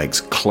still makes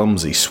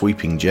clumsy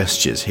sweeping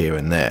gestures here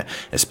and there,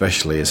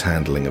 especially his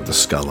handling of the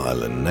Skull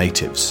Island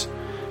natives.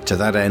 To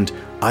that end,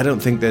 I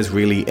don't think there's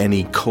really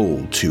any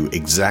call to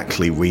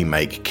exactly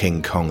remake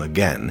King Kong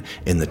again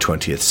in the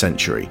 20th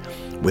century,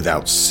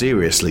 without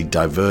seriously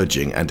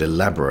diverging and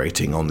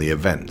elaborating on the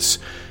events,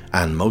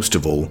 and most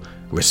of all,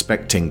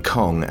 respecting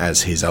Kong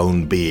as his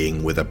own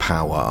being with a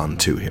power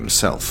unto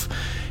himself.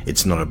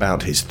 It's not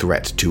about his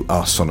threat to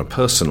us on a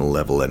personal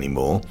level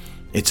anymore,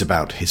 it's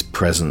about his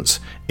presence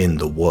in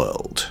the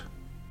world.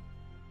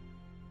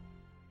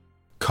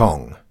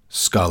 Kong,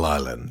 Skull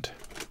Island.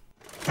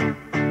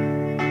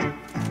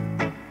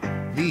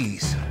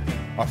 These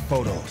are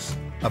photos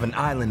of an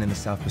island in the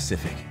South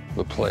Pacific.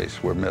 The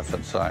place where myth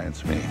and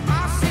science meet.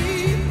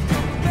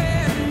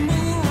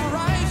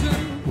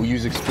 We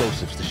use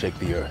explosives to shake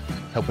the earth,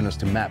 helping us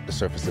to map the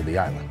surface of the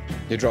island.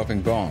 You're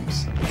dropping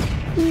bombs.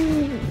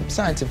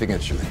 Scientific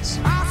instruments.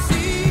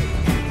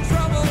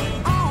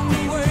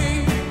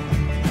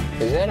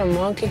 Is that a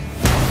monkey?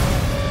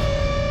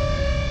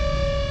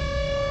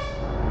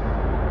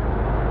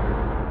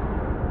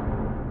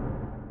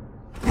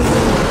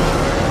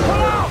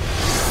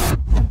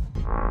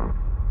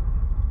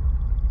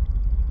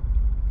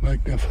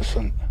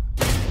 Magnificent.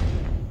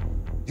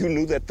 You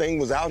knew that thing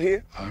was out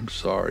here? I'm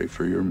sorry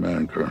for your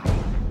men, Colonel.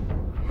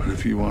 But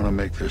if you want to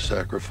make their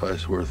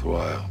sacrifice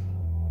worthwhile,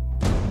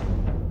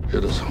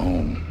 hit us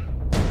home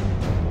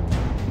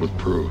with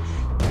proof.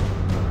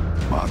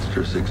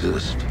 Monsters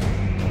exist.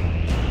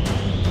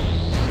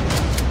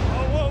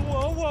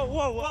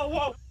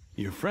 Whoa.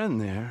 Your friend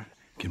there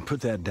can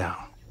put that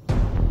down.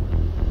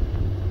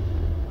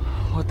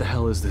 What the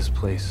hell is this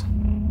place?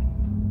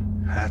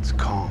 That's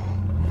Kong.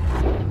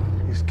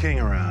 He's king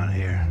around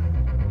here.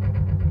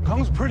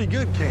 Kong's a pretty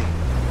good king.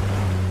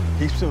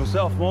 Keeps to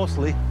himself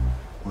mostly.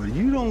 But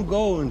you don't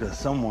go into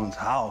someone's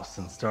house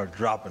and start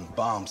dropping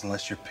bombs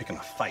unless you're picking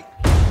a fight.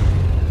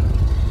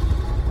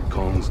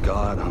 Kong's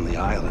God on the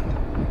island,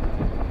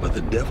 but the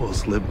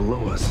devils live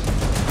below us.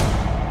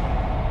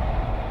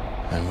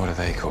 And what are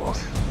they called?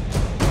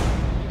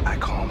 I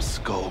call them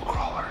skull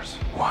crawlers.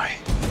 Why?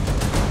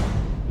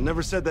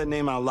 Never said that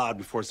name out loud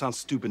before. It sounds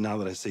stupid now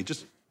that I say.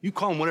 Just, you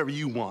call them whatever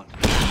you want.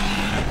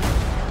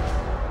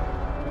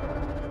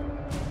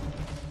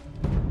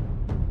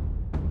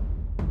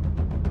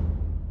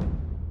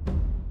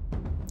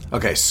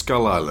 Okay,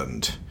 Skull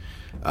Island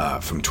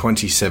from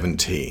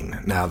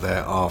 2017. Now,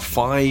 there are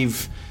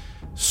 5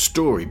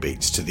 story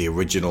beats to the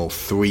original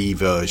 3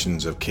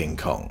 versions of King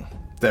Kong.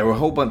 There were a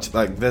whole bunch,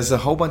 there's a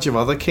whole bunch of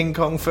other King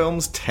Kong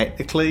films,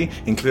 technically,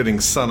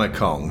 including Son of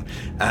Kong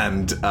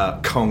and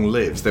Kong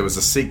Lives. There was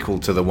a sequel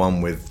to the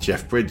one with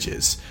Jeff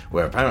Bridges,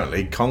 where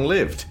apparently Kong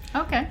lived.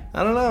 Okay.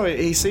 I don't know,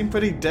 he seemed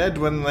pretty dead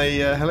when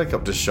the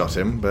helicopter shot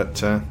him,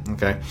 but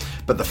okay.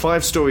 But the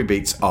 5 story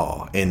beats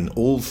are, in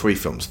all 3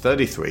 films,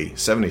 33,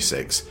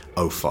 76,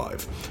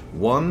 05.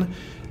 1,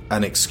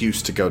 an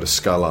excuse to go to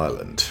Skull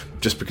Island,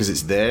 just because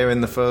it's there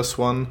in the first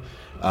one.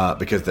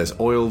 Because there's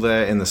oil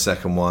there in the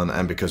second one,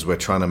 and because we're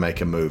trying to make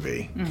a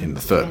movie in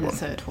the third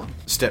one.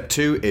 Step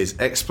 2 is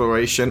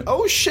exploration.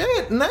 Oh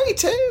shit,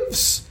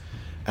 natives!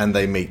 And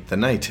they meet the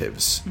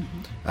natives.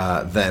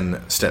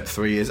 Then step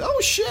 3 is, oh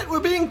shit, we're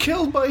being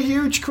killed by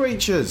huge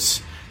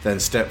creatures.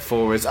 Then step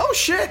 4 is, oh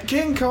shit,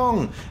 King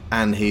Kong!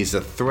 And he's a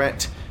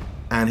threat,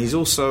 and he's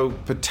also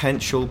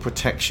potential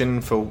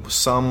protection for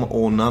some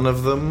or none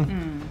of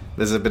them.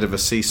 There's a bit of a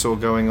seesaw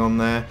going on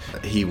there.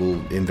 He will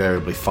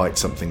invariably fight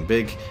something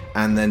big.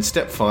 And then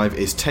step 5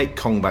 is take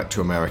Kong back to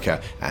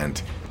America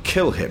and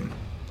kill him.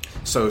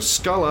 So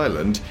Skull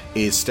Island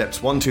is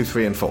steps 1, 2,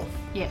 3, and 4.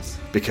 Yes.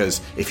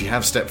 Because if you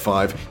have step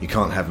 5, you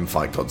can't have him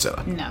fight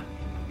Godzilla. No.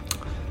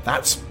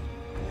 That's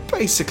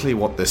basically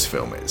what this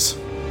film is.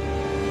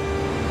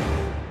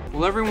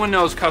 Well, everyone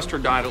knows Custer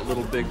died at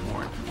Little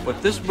Bighorn.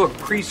 What this book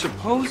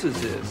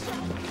presupposes is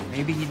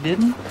maybe he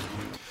didn't.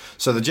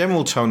 So the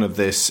general tone of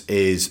this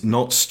is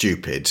not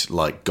stupid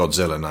like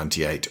Godzilla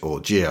 98 or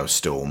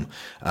Geostorm,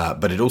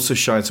 but it also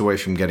shies away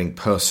from getting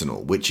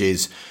personal, which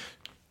is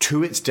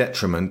to its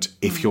detriment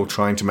if you're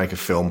trying to make a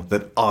film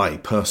that I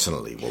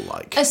personally will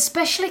like.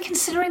 Especially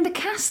considering the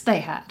cast they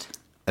had.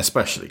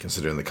 Especially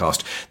considering the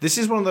cast. This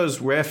is one of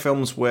those rare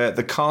films where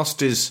the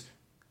cast is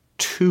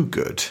too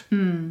good.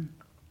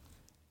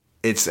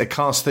 It's a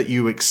cast that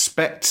you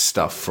expect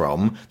stuff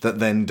from that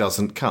then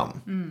doesn't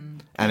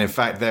come. And in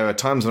fact, there are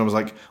times when I was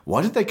like,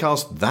 why did they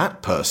cast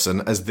that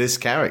person as this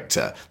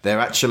character? They're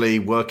actually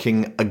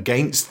working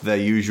against their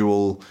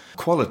usual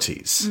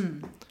qualities.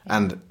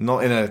 And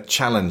not in a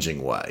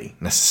challenging way,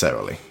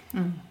 necessarily.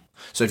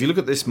 So if you look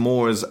at this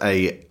more as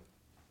a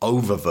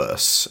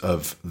oververse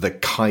of the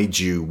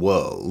kaiju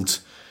world,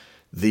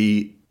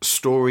 the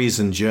stories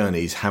and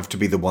journeys have to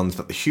be the ones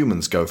that the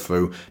humans go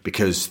through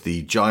because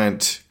the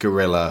giant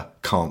gorilla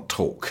can't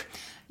talk.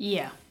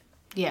 Yeah.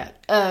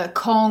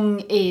 Kong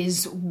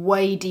is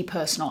way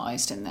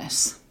depersonalised in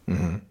this.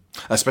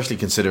 Especially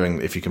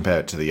considering if you compare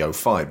it to the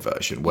 05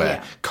 version,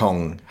 where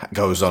Kong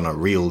goes on a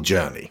real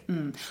journey.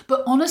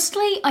 But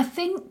honestly, I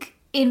think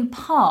in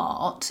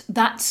part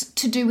that's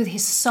to do with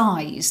his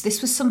size.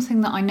 This was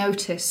something that I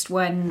noticed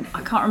when,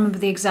 I can't remember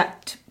the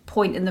exact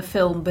point in the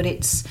film, but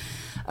it's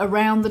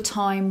around the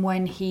time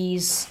when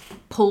he's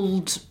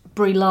pulled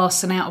Brie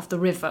Larson out of the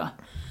river.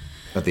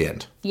 At the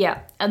end.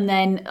 Yeah, and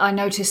then I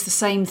noticed the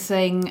same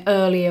thing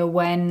earlier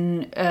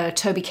when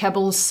Toby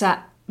Kebbell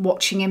sat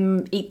watching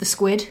him eat the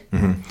squid.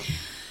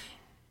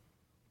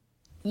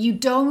 You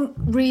don't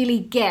really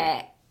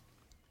get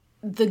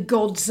the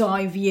God's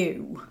eye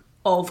view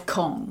of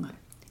Kong,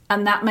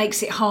 and that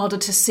makes it harder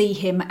to see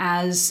him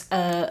as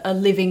a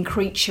living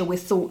creature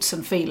with thoughts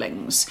and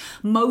feelings.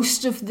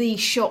 Most of the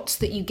shots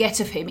that you get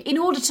of him, in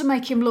order to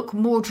make him look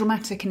more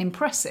dramatic and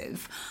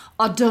impressive,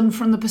 are done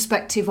from the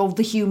perspective of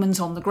the humans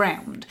on the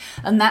ground.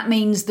 And that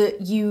means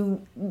that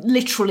you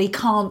literally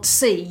can't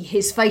see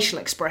his facial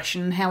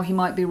expression and how he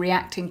might be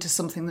reacting to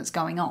something that's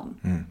going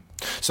on.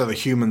 So the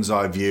human's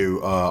eye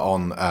view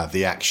on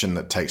the action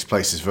that takes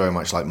place is very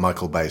much like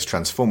Michael Bay's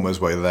Transformers,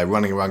 where they're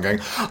running around going,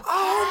 "Oh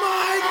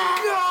my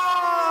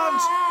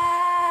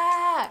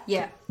God!"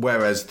 Yeah.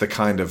 Whereas the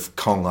kind of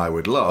Kong I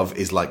would love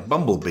is like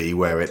Bumblebee,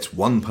 where it's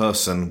one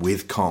person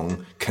with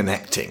Kong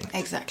connecting.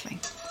 Exactly.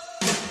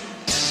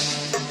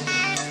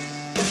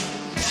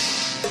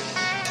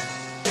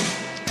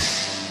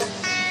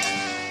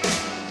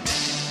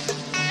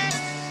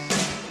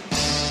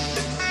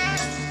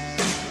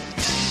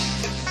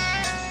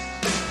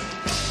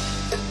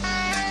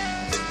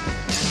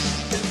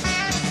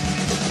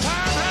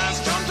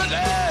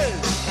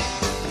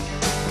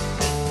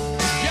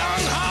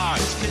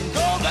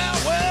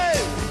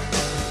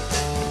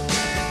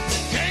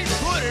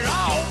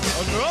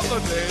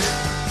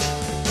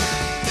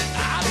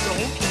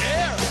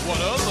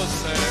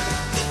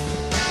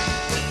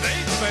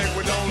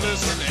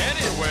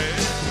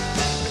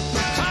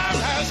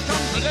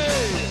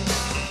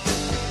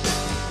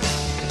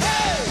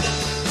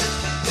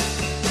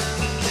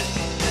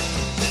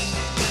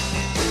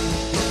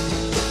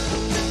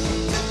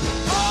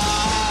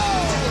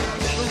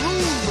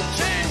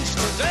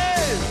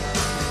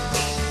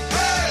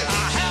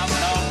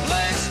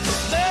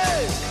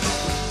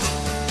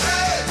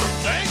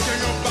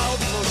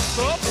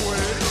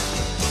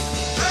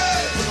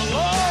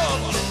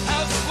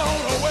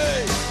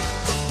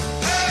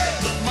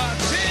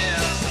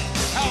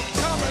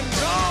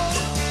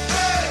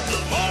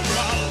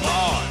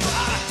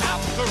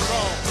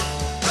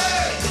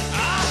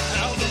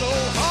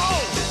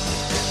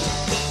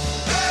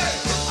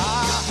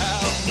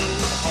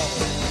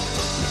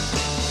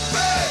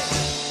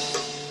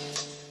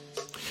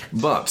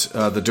 But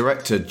the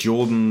director,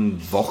 Jordan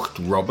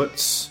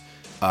Vogt-Roberts,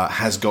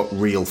 has got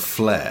real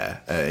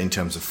flair in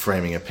terms of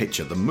framing a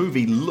picture. The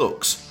movie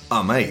looks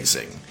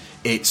amazing.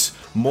 It's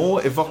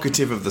more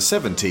evocative of the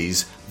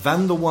 70s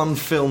than the one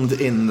filmed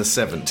in the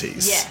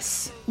 70s.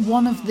 Yes.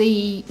 One of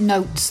the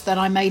notes that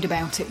I made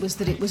about it was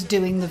that it was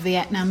doing the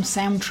Vietnam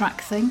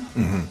soundtrack thing.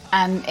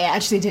 And it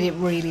actually did it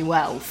really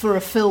well for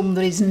a film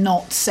that is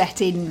not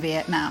set in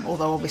Vietnam,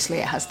 although obviously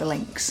it has the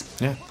links.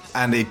 Yeah.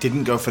 And it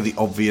didn't go for the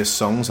obvious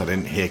songs. I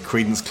didn't hear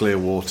Creedence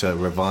Clearwater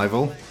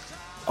Revival.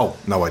 Oh,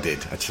 no, I did,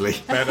 actually.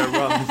 Better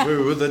run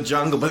through the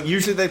jungle. But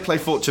usually they play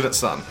Fortunate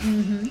Son.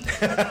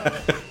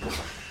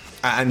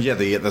 And yeah,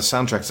 the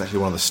soundtrack is actually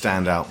one of the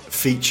standout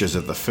features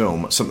of the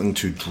film, something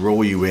to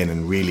draw you in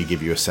and really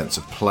give you a sense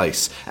of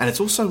place. And it's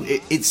also,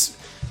 it's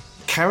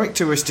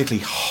characteristically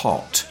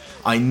hot.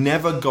 I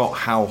never got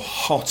how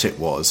hot it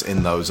was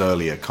in those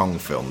earlier Kong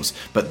films,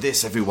 but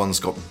this,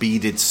 everyone's got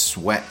beaded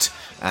sweat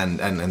and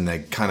they're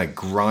kind of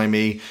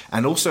grimy,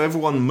 and also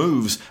everyone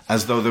moves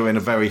as though they're in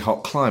a very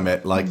hot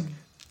climate, like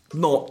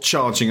not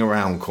charging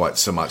around quite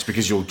so much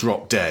because you'll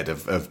drop dead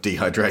of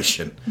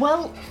dehydration.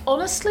 Well,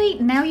 honestly,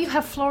 now you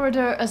have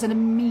Florida as an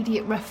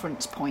immediate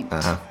reference point.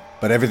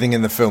 But everything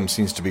in the film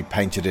seems to be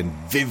painted in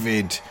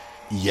vivid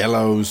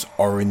yellows,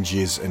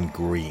 oranges, and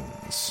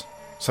greens.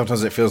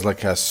 Sometimes it feels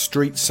like a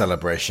street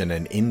celebration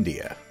in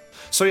India.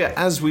 So yeah,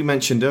 as we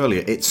mentioned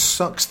earlier, it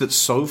sucks that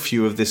so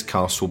few of this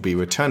cast will be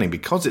returning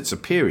because it's a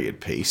period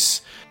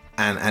piece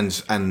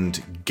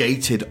and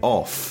gated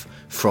off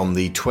from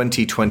the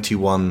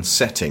 2021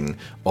 setting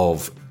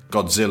of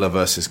Godzilla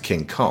vs.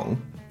 King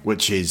Kong,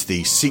 which is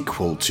the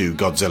sequel to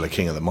Godzilla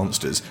King of the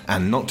Monsters,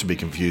 and not to be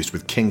confused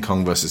with King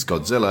Kong vs.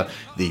 Godzilla,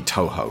 the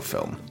Toho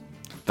film.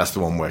 That's the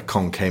one where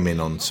Kong came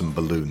in on some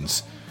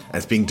balloons. And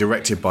it's being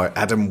directed by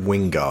Adam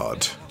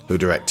Wingard, who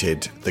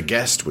directed The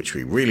Guest, which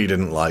we really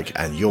didn't like,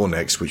 and You're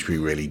Next, which we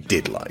really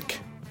did like.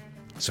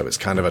 So it's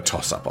kind of a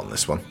toss-up on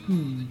this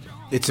one.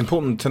 It's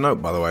important to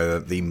note, by the way,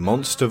 that the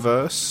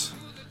Monsterverse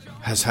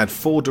has had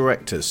 4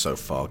 directors so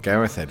far: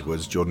 Gareth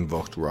Edwards, Jordan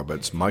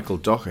Vogt-Roberts, Michael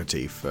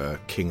Dougherty for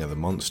King of the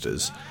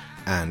Monsters,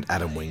 and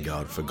Adam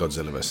Wingard for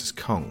Godzilla vs.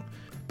 Kong.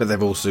 But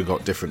they've also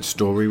got different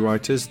story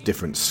writers,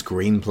 different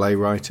screenplay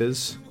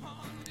writers,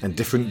 and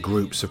different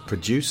groups of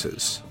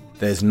producers.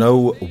 There's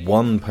no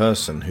one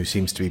person who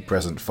seems to be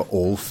present for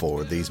all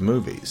 4 of these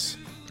movies.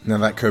 Now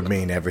that could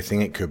mean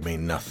everything, it could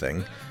mean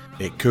nothing.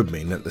 It could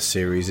mean that the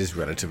series is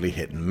relatively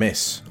hit and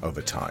miss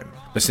over time.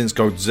 But since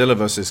Godzilla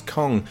vs.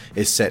 Kong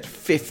is set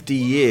 50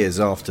 years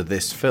after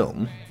this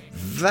film,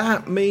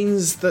 that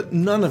means that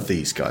none of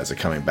these guys are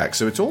coming back.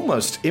 So it's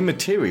almost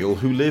immaterial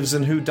who lives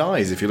and who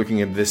dies if you're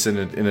looking at this in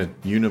a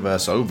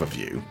universe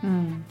overview.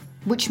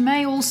 Which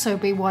may also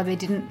be why they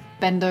didn't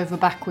bend over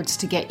backwards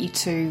to get you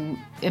to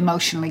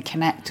emotionally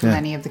connect with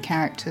any of the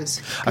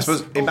characters. I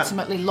suppose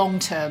ultimately, long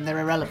term, they're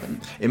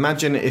irrelevant.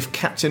 Imagine if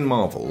Captain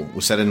Marvel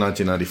was set in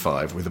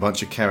 1995 with a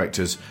bunch of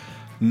characters,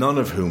 none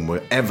of whom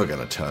were ever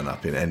going to turn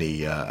up in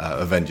any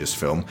Avengers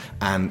film,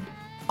 and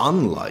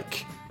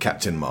unlike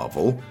Captain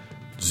Marvel,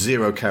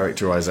 zero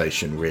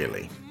characterization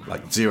really,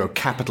 like zero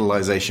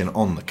capitalization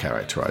on the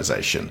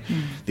characterization.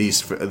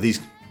 These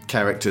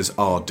characters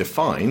are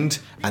defined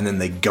and then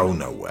they go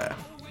nowhere.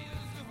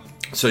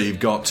 So you've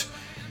got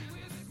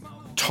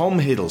Tom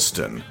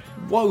Hiddleston,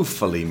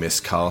 woefully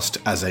miscast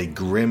as a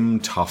grim,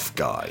 tough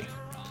guy.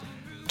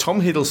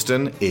 Tom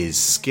Hiddleston is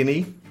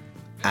skinny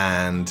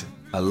and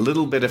a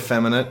little bit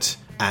effeminate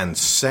and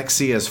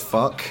sexy as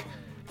fuck,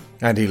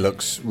 and he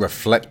looks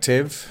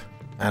reflective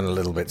and a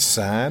little bit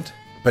sad,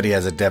 but he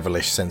has a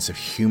devilish sense of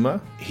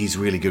humour. He's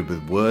really good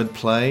with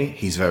wordplay,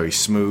 he's very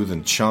smooth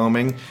and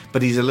charming,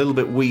 but he's a little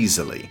bit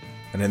weaselly.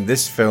 And in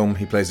this film,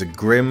 he plays a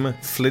grim,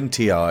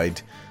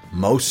 flinty-eyed,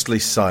 mostly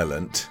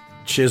silent,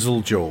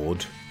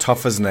 chisel-jawed,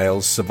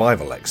 tough-as-nails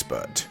survival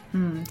expert.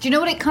 Do you know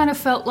what it kind of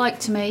felt like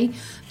to me?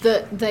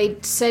 That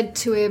they'd said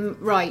to him,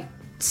 right,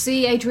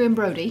 see Adrian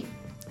Brody?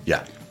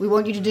 Yeah. We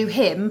want you to do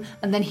him,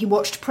 and then he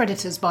watched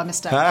Predators by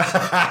mistake.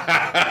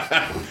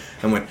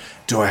 And went,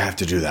 do I have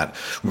to do that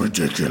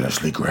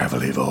ridiculously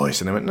gravelly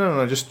voice? And I went,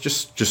 no,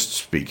 just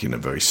speak in a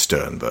very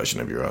stern version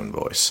of your own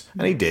voice.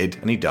 And he did,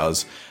 and he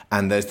does.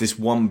 And there's this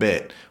one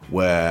bit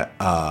where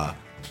a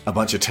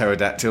bunch of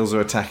pterodactyls are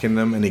attacking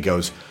them, and he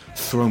goes,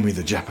 throw me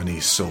the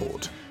Japanese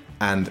sword.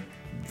 And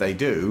they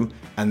do,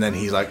 and then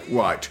he's like,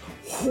 right,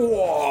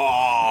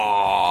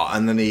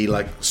 and then he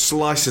like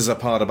slices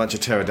apart a bunch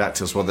of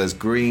pterodactyls while there's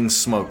green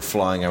smoke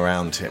flying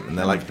around him. And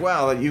they're like,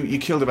 well, you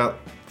killed about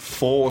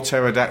 4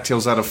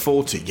 pterodactyls out of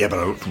 40. Yeah, but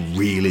I looked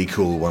really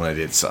cool when I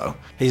did so.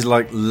 He's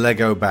like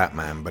Lego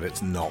Batman, but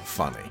it's not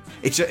funny.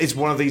 It's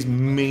one of these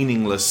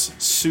meaningless,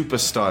 super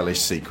stylish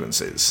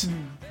sequences.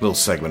 Little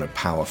segment of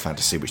power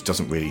fantasy which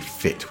doesn't really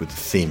fit with the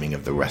theming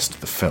of the rest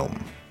of the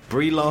film.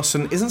 Brie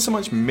Larson isn't so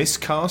much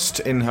miscast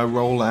in her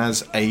role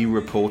as a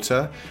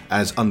reporter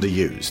as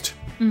underused.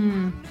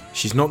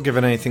 She's not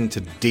given anything to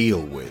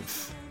deal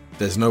with.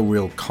 There's no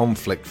real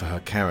conflict for her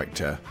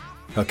character.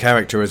 Her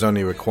character is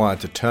only required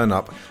to turn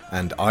up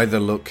and either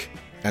look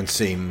and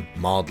seem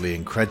mildly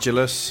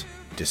incredulous,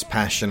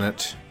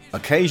 dispassionate,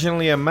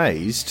 occasionally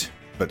amazed,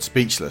 but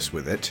speechless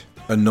with it,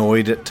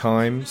 annoyed at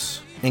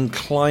times,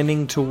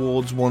 inclining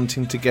towards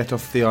wanting to get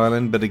off the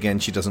island, but again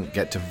she doesn't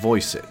get to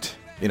voice it.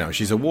 You know,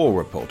 she's a war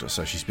reporter,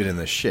 so she's been in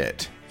the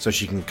shit, so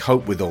she can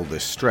cope with all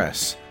this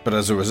stress, but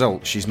as a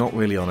result, she's not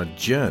really on a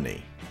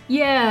journey.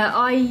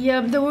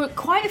 Yeah, there were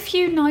quite a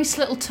few nice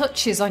little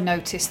touches I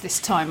noticed this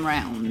time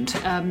round.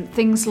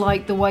 Things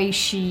like the way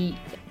she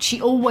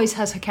always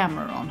has her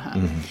camera on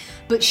her,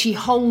 but she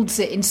holds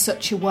it in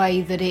such a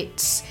way that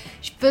it's...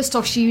 First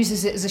off, she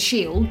uses it as a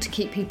shield to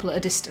keep people at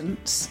a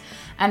distance,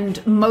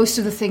 and most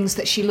of the things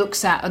that she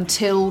looks at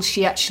until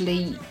she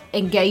actually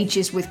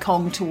engages with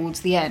Kong towards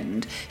the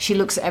end, she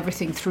looks at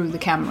everything through the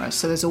camera,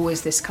 so there's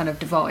always this kind of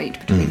divide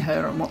between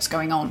her and what's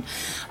going on.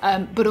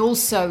 But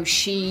also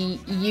she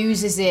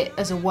uses it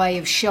as a way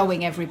of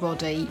showing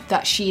everybody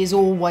that she is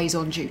always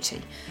on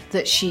duty,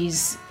 that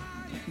she's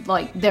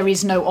like, there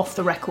is no off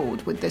the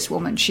record with this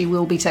woman. She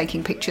will be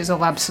taking pictures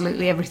of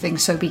absolutely everything,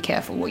 so be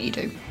careful what you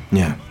do.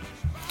 Yeah.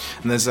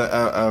 And there's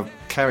a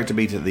character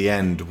beat at the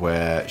end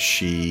where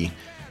she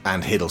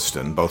and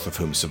Hiddleston, both of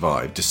whom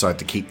survived, decide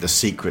to keep the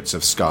secrets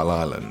of Skull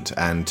Island,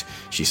 and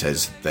she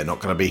says they're not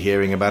going to be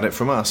hearing about it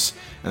from us,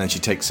 and then she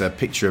takes a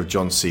picture of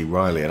John C.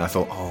 Reilly, and I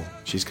thought, oh,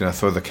 she's going to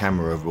throw the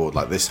camera overboard,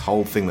 like this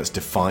whole thing that's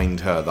defined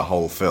her the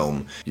whole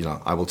film. You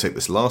know, I will take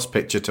this last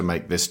picture to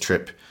make this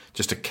trip,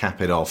 just to cap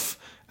it off,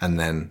 and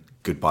then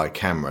goodbye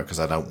camera, because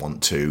I don't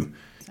want to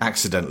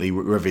accidentally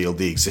revealed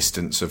the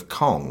existence of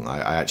Kong.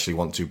 I actually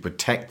want to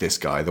protect this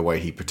guy the way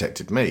he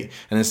protected me.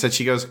 And instead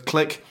she goes,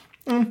 click,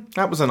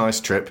 that was a nice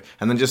trip,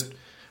 and then just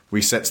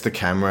resets the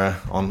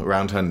camera on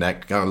around her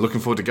neck, looking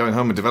forward to going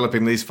home and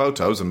developing these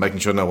photos and making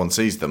sure no one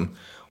sees them.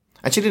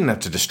 And she didn't have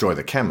to destroy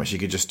the camera. She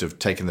could just have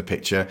taken the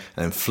picture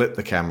and then flipped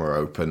the camera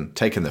open,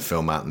 taken the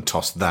film out and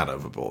tossed that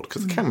overboard.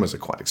 Because the cameras are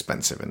quite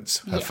expensive and it's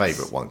her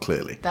favourite one,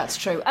 clearly. That's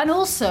true. And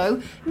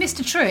also,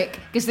 Mr.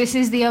 Trick, because this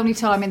is the only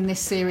time in this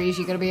series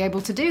you're going to be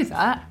able to do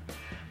that.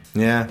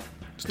 Yeah,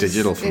 it's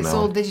digital from now on. It's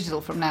all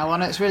digital from now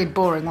on. It's really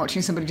boring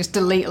watching somebody just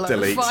delete a load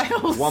of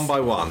files. One by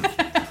one.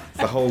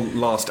 The whole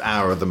last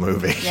hour of the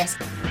movie. Yes.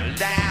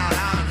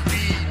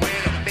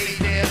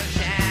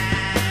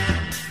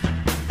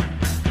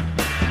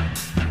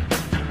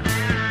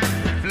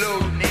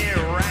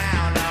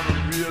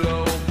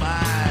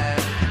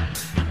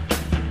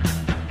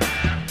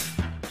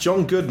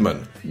 John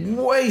Goodman,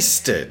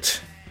 wasted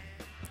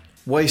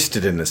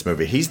in this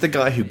movie. He's the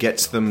guy who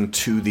gets them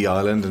to the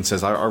island and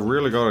says, I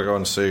really got to go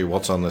and see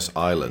what's on this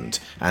island.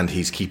 And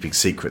he's keeping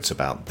secrets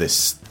about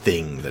this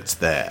thing that's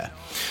there.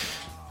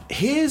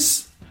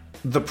 Here's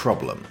the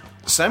problem.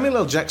 Samuel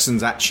L.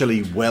 Jackson's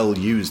actually well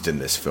used in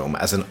this film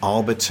as an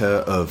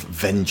arbiter of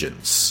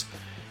vengeance.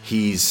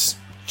 He's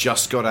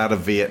just got out of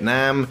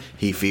Vietnam.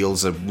 He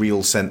feels a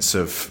real sense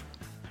of,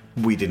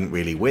 we didn't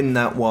really win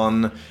that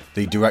one.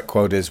 The direct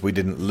quote is, we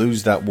didn't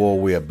lose that war,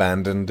 we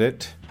abandoned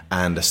it.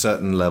 And a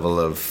certain level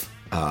of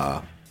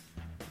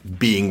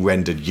being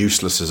rendered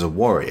useless as a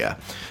warrior.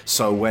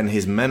 So when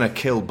his men are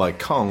killed by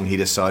Kong, he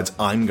decides,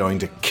 I'm going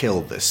to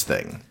kill this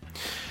thing.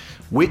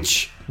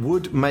 Which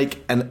would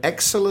make an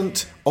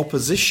excellent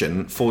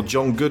opposition for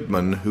John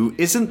Goodman, who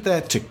isn't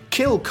there to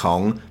kill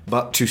Kong,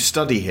 but to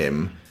study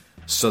him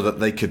so that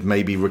they could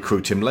maybe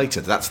recruit him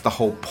later. That's the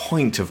whole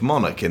point of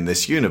Monarch in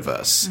this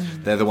universe.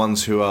 They're the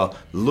ones who are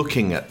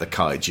looking at the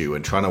kaiju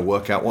and trying to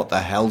work out what the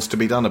hell's to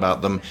be done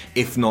about them,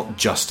 if not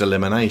just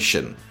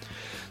elimination.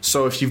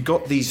 So if you've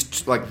got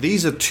these,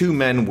 these are two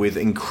men with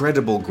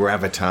incredible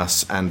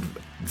gravitas and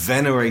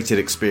venerated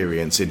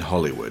experience in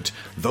Hollywood.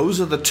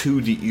 Those are the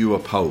two that you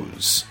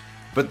oppose.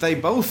 But they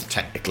both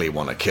technically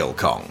want to kill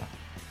Kong.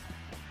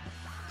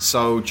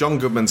 So John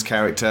Goodman's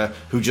character,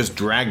 who just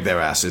dragged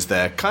their asses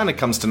there, kind of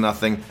comes to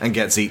nothing and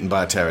gets eaten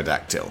by a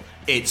pterodactyl.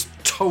 It's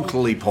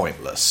totally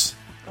pointless.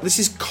 This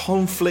is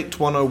Conflict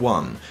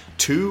 101.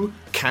 Two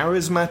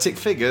charismatic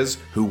figures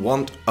who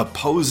want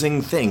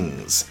opposing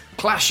things.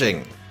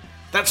 Clashing.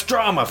 That's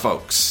drama,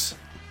 folks.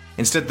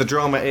 Instead, the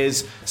drama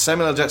is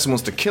Samuel L. Jackson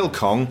wants to kill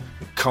Kong.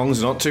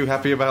 Kong's not too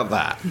happy about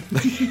that.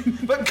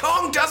 But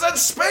Kong doesn't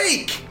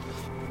speak!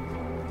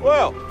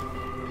 Well,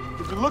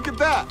 if you look at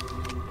that,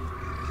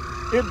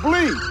 it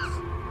bleeds.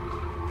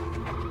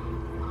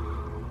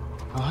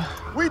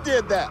 What? We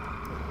did that.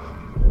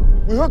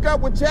 We hook up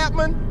with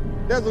Chapman,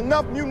 there's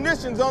enough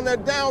munitions on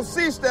that down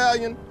sea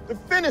stallion to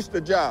finish the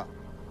job.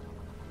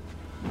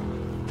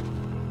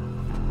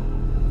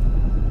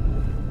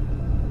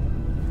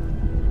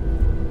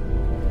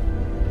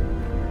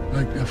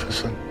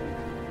 Magnificent.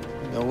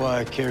 You know why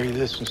I carry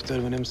this instead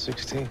of an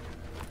M16?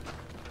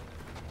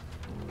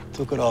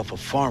 Took it off a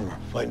farmer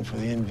fighting for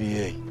the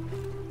NVA.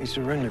 He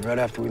surrendered right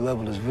after we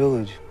leveled his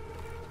village.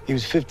 He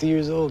was 50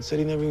 years old, said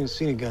he never even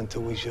seen a gun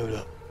until we showed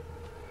up.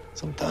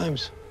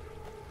 Sometimes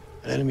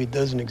an enemy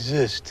doesn't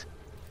exist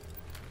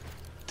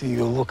till you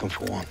go looking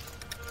for one.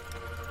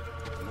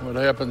 What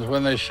happens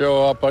when they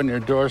show up on your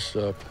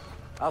doorstep?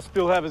 I'll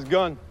still have his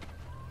gun.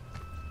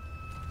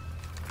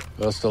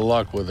 Best of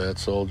luck with that,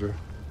 soldier.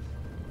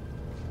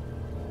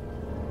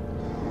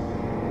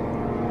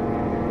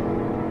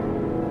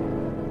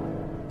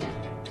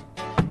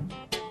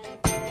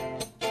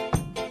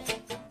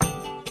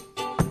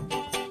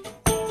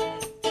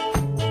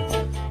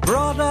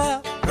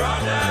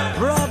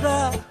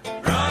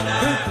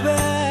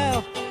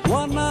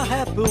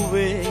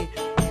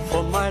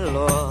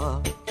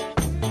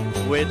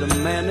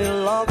 With many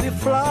lovely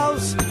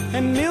flowers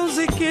and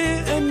music,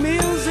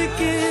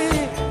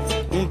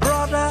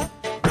 brother,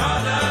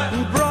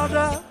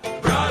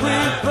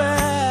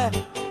 prepare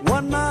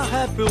one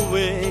happy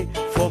way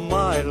for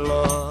my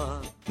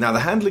love. Now, the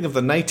handling of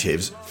the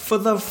natives, for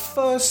the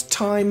first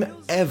time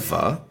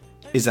ever,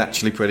 is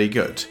actually pretty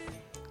good.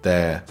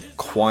 They're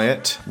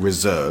quiet,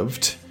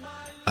 reserved.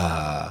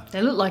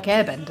 They look like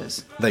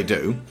airbenders. They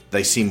do.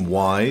 They seem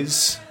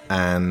wise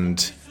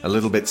and a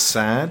little bit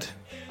sad.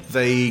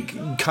 They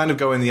kind of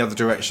go in the other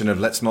direction of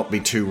let's not be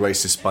too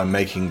racist by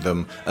making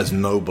them as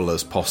noble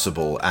as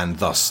possible and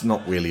thus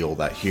not really all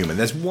that human.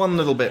 There's one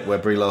little bit where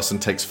Brie Larson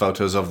takes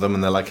photos of them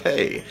and they're like,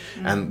 hey,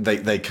 and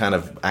they kind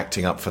of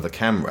acting up for the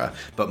camera,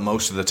 but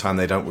most of the time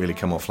they don't really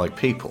come off like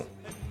people.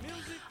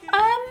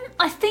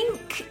 I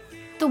think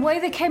the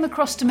way they came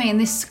across to me, and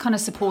this kind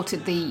of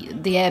supported the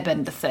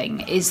airbender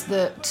thing, is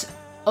that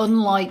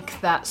unlike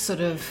that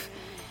sort of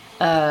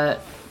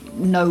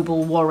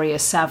noble warrior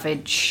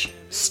savage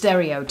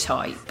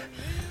stereotype,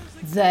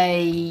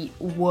 they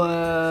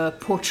were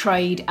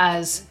portrayed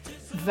as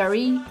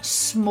very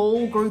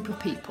small group of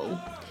people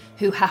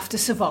who have to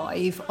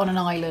survive on an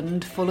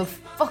island full of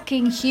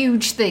fucking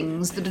huge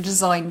things that are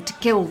designed to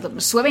kill them.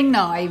 Swimming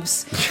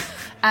knives.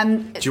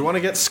 And do you want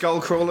to get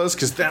skull crawlers?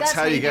 Because that's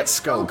how you get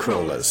skull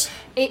crawlers.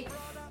 It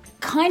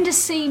kind of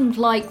seemed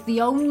like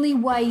the only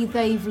way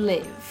they've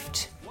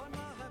lived,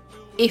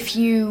 if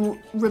you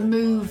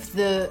remove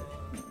the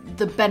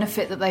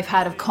benefit that they've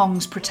had of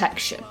Kong's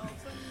protection,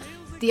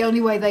 the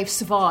only way they've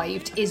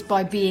survived is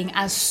by being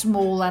as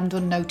small and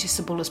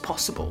unnoticeable as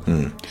possible.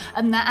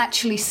 And that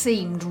actually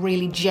seemed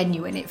really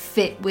genuine. It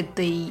fit with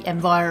the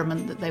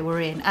environment that they were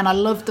in. And I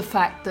loved the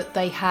fact that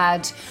they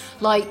had,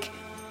 like,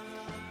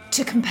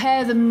 to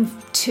compare them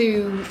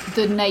to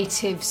the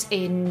natives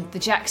in the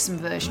Jackson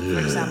version, for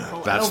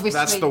example.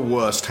 That's the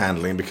worst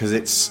handling because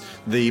it's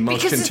the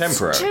most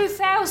contemporary. It's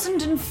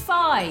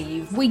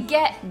 2005. We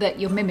get that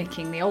you're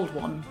mimicking the old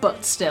one,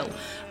 but still.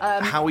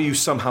 How are you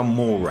somehow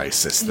more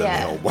racist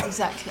than the old one?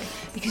 Exactly.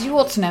 Because you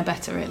ought to know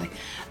better, really.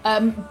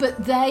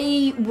 But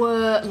they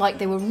were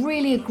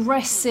really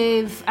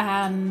aggressive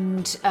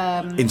and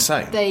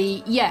insane.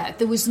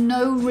 There was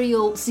no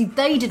real. See,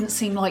 they didn't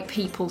seem like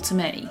people to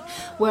me,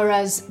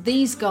 whereas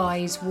these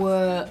guys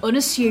were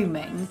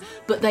unassuming,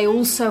 but they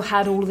also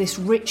had all this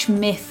rich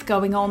myth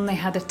going on. They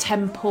had a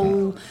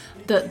temple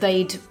that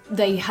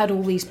they had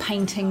all these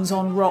paintings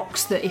on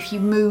rocks that if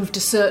you moved a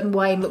certain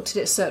way and looked at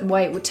it a certain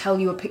way, it would tell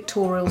you a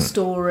pictorial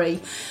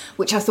story,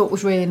 which I thought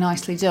was really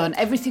nicely done.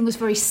 Everything was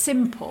very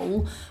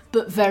simple,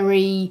 but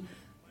very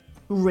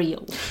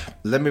real.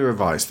 Let me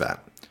revise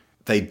that.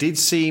 They did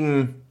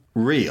seem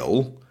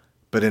real,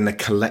 but in a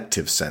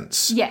collective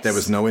sense. Yes. There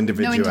was no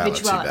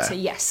individuality there.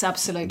 Yes,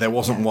 absolutely. There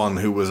wasn't one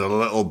who was a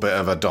little bit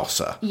of a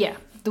dosser. Yeah.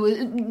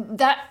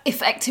 That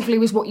effectively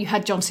was what you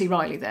had John C.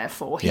 Reilly there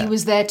for. He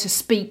was there to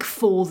speak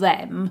for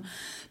them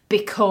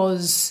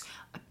because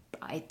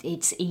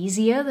it's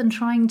easier than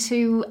trying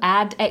to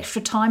add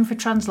extra time for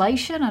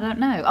translation. I don't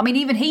know. I mean,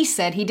 even he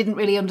said he didn't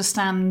really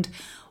understand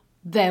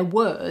their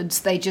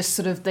words. They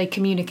just they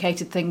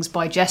communicated things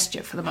by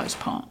gesture for the most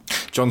part.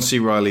 John C.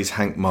 Reilly's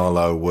Hank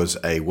Marlowe was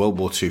a World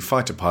War II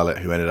fighter pilot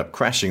who ended up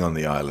crashing on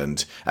the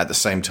island at the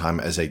same time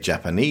as a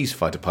Japanese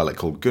fighter pilot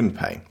called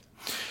Gunpei.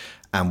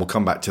 And we'll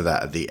come back to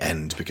that at the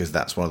end because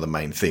that's one of the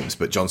main themes.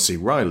 But John C.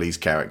 Reilly's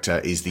character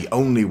is the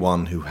only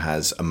one who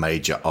has a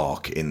major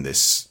arc in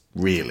this,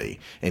 really,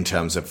 in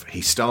terms of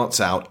he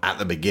starts out at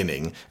the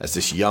beginning as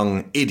this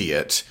young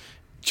idiot,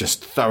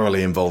 just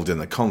thoroughly involved in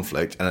the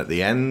conflict. And at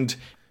the end,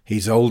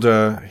 he's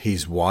older,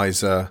 he's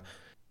wiser,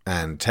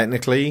 and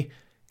technically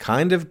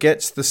kind of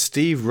gets the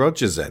Steve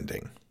Rogers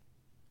ending.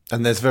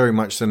 And there's very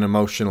much an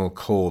emotional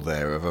core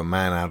there of a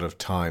man out of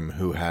time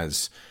who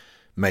has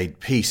made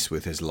peace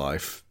with his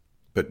life,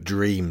 but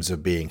dreams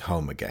of being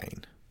home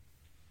again.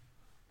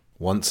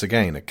 Once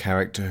again, a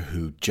character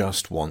who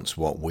just wants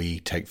what we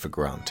take for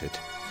granted.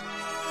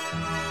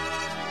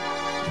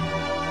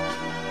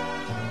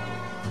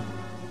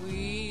 We'll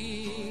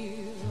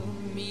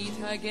meet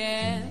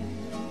again.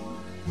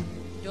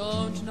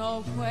 Don't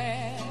know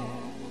where,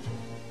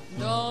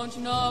 don't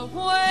know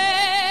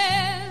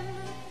when,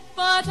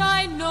 but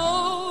I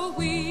know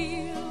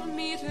we'll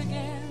meet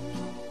again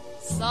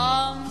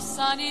some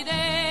sunny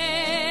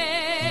day.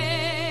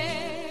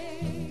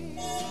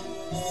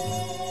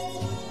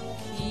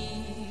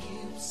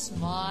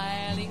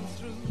 Smiling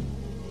through,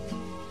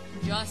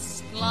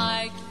 just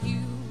like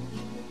you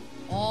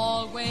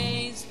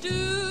always do,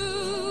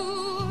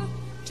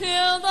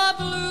 till the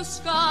blue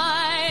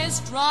skies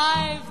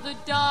drive the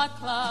dark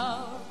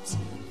clouds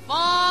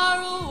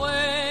far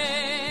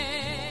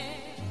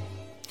away.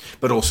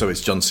 But also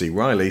it's John C.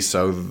 Reilly,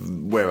 so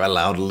we're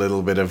allowed a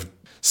little bit of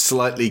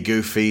slightly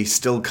goofy,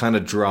 still kind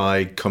of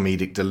dry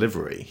comedic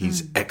delivery.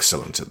 He's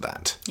excellent at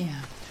that.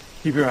 Yeah.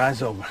 Keep your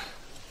eyes open.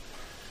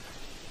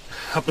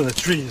 Up in the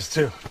trees,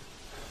 too.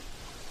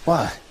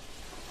 Why?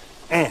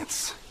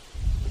 Ants.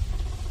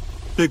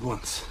 Big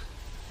ones.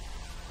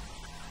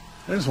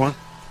 There's one.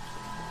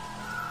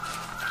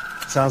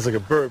 Sounds like a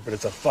bird, but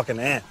it's a fucking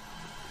ant.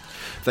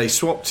 They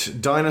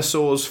swapped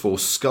dinosaurs for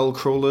skull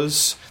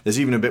crawlers. There's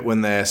even a bit when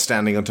they're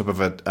standing on top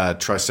of a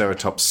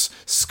Triceratops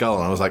skull,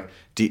 and I was like,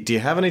 do you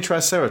have any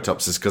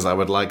Triceratopses? Because I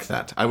would like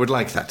that. I would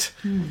like that.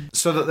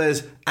 So that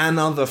there's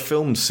another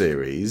film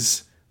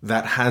series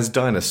that has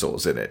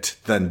dinosaurs in it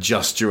than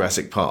just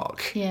Jurassic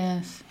Park.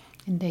 Yes,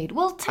 indeed.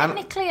 Well,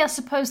 technically, I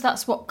suppose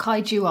that's what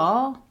kaiju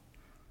are.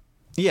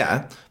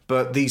 Yeah,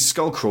 but these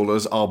skull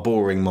crawlers are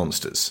boring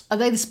monsters. Are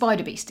they the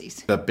spider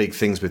beasties? They're big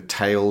things with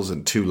tails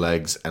and 2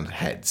 legs and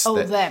heads.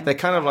 Oh, them. They're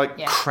kind of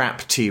like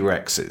crap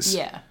T-Rexes.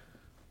 Yeah.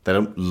 They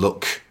don't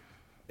look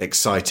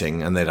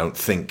exciting and they don't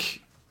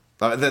think.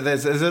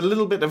 There's a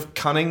little bit of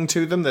cunning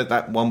to them. At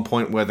that one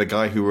point where the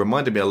guy who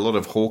reminded me a lot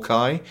of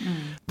Hawkeye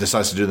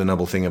decides to do the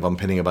noble thing of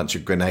unpinning a bunch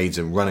of grenades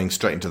and running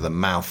straight into the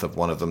mouth of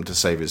one of them to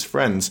save his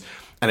friends,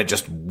 and it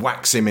just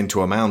whacks him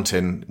into a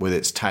mountain with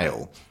its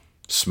tail,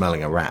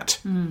 smelling a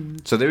rat.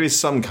 So there is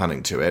some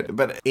cunning to it,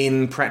 but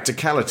in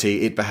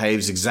practicality it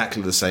behaves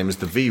exactly the same as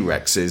the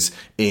V-Rexes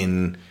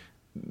in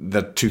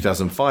the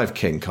 2005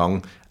 King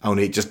Kong,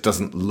 only it just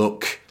doesn't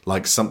look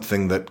like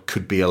something that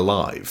could be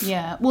alive.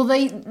 Yeah, well,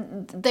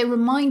 they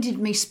reminded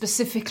me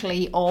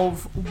specifically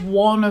of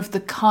one of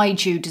the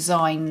kaiju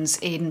designs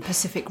in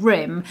Pacific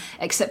Rim,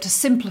 except a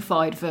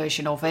simplified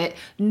version of it,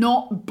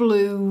 not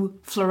blue,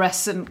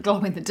 fluorescent,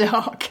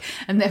 glow-in-the-dark,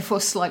 and therefore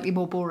slightly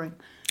more boring.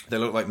 They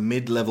look like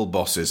mid-level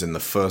bosses in the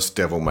first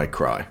Devil May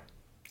Cry.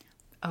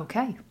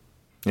 Okay.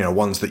 You know,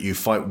 ones that you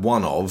fight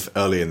one of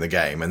early in the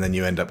game, and then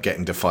you end up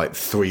getting to fight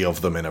 3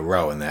 of them in a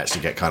row, and they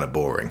actually get kind of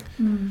boring.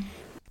 Mm.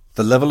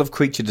 The level of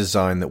creature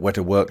design that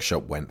Weta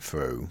Workshop went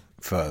through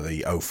for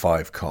the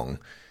 05 Kong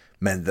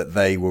meant that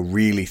they were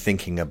really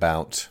thinking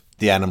about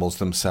the animals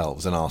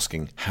themselves and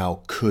asking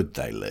how could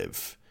they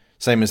live.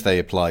 Same as they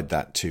applied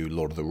that to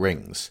Lord of the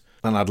Rings.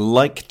 And I'd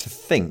like to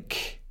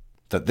think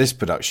that this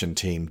production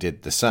team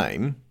did the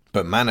same,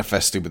 but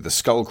manifestly with the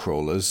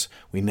Skullcrawlers,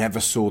 we never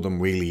saw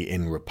them really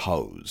in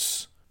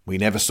repose. We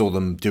never saw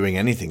them doing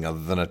anything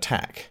other than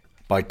attack.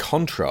 By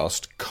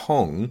contrast,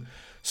 Kong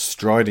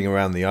striding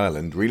around the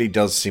island really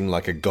does seem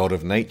like a god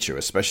of nature,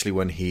 especially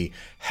when he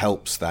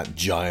helps that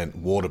giant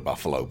water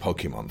buffalo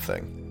Pokemon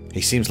thing.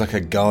 He seems like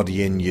a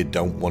guardian you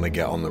don't want to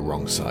get on the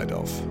wrong side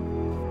of.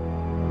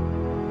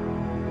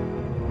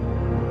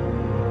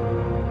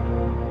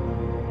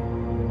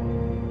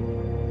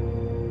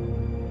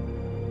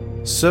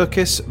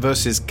 Circus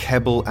versus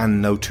Kebbell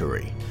and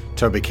Notary.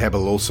 Toby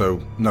Kebbell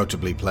also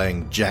notably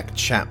playing Jack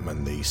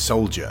Chapman, the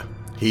soldier.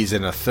 He's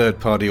in a third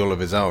party all of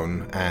his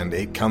own, and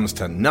it comes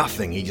to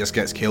nothing. He just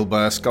gets killed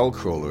by a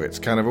Skullcrawler. It's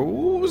kind of a,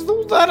 what was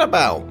all that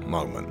about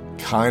moment.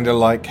 Kind of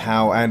like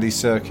how Andy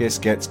Serkis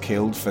gets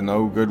killed for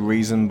no good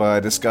reason by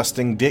a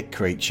disgusting dick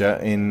creature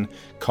in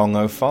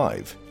Kong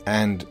 05.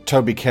 And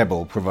Toby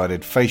Kebbell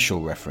provided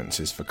facial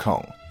references for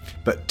Kong.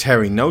 But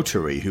Terry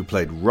Notary, who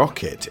played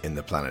Rocket in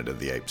the Planet of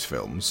the Apes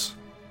films,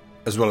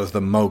 as well as the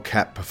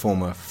mocap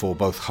performer for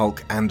both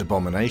Hulk and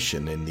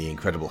Abomination in The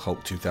Incredible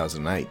Hulk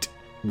 2008,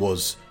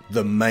 was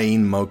the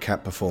main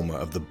mocap performer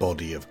of the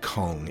body of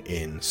Kong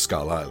in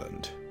Skull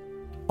Island.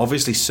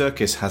 Obviously,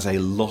 Serkis has a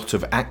lot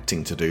of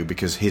acting to do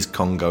because his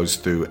Kong goes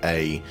through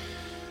a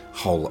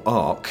whole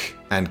arc,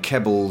 and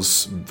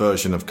Kebbell's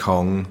version of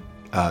Kong,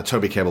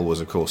 Toby Kebbell was,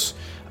 of course,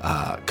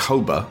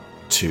 Koba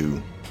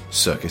to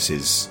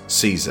Serkis's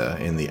Caesar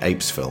in the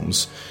Apes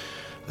films,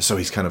 so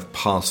he's kind of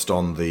passed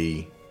on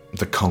the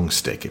Kong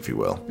stick, if you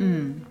will.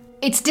 Mm.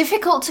 It's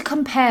difficult to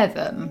compare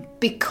them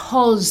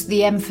because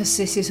the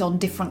emphasis is on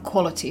different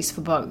qualities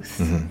for both.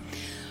 Mm-hmm.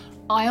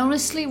 I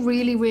honestly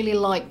really, really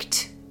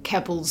liked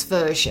Kebbell's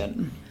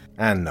version.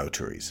 And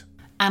Notary's.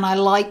 And I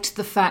liked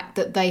the fact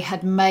that they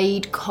had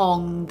made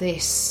Kong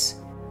this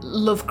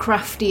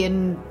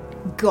Lovecraftian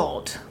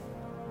god.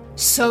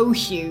 So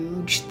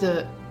huge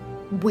that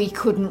we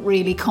couldn't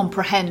really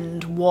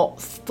comprehend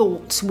what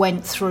thoughts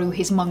went through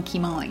his monkey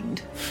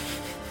mind.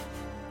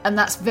 And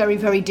that's very,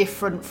 very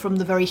different from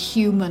the very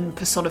human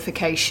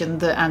personification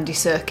that Andy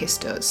Serkis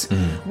does,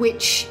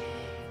 which,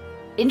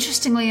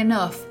 interestingly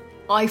enough,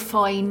 I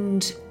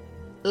find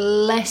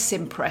less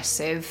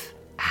impressive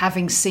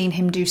having seen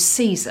him do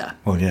Caesar.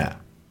 Well, yeah.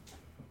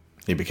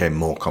 He became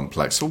more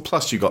complex. Well,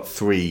 plus you got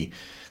 3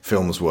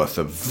 films worth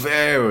of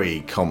very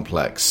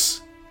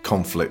complex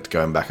conflict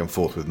going back and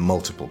forth with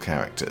multiple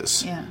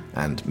characters. Yeah.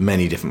 And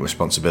many different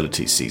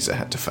responsibilities Caesar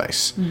had to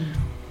face.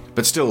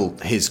 But still,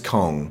 his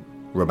Kong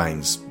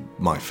remains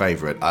my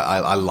favourite.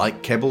 I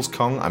like Kebbell's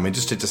Kong. I'm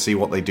interested to see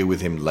what they do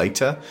with him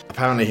later.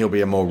 Apparently he'll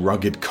be a more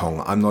rugged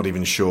Kong. I'm not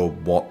even sure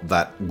what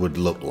that would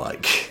look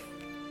like.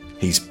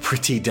 He's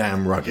pretty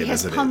damn rugged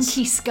as it is. He has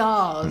punky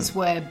scars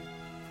where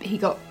he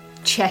got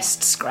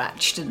chest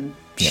scratched and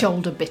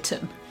shoulder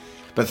bitten.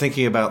 But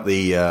thinking about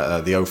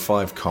the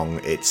 05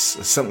 Kong, it's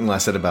something I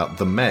said about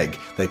the Meg.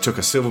 They took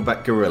a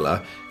silverback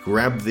gorilla,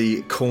 grabbed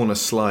the corner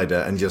slider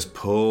and just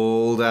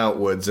pulled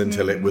outwards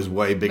until it was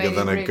way bigger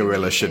than a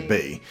gorilla should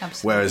be.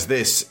 Absolutely. Whereas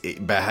this,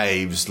 it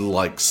behaves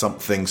like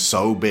something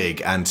so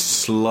big and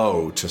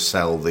slow to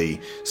sell the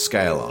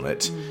scale on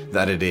it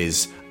that it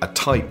is a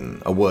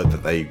titan, a word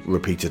that they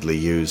repeatedly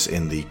use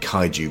in the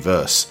kaiju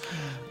verse.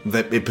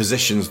 That it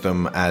positions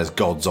them as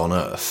gods on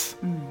Earth.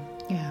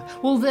 Yeah.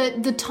 Well,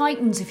 the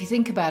Titans, if you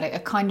think about it, are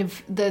kind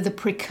of they're the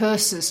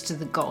precursors to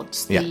the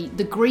gods.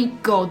 The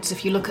Greek gods,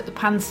 if you look at the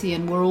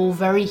pantheon, were all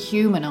very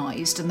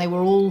humanized, and they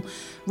were all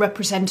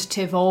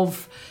representative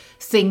of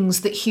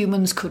things that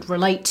humans could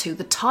relate to.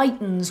 The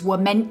Titans were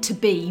meant to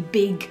be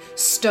big,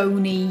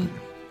 stony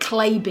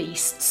clay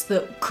beasts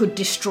that could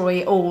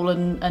destroy it all,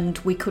 and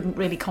we couldn't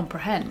really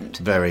comprehend.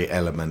 Very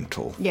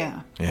elemental.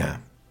 Yeah. Yeah.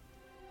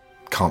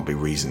 Can't be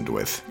reasoned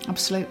with.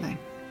 Absolutely.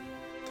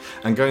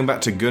 And going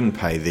back to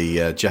Gunpei,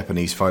 the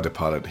Japanese fighter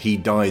pilot, he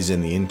dies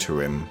in the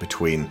interim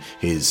between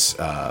his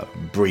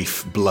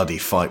brief, bloody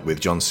fight with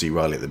John C.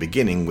 Reilly at the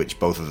beginning, which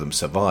both of them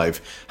survive,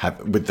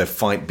 with the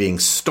fight being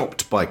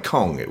stopped by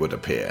Kong, it would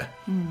appear.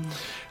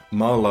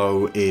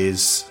 Marlowe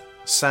is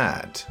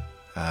sad,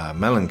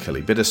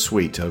 melancholy,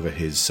 bittersweet over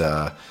his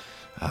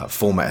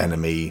former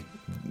enemy,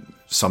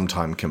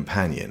 sometime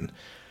companion.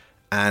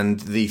 And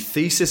the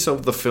thesis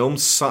of the film,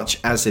 such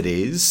as it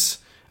is,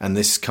 and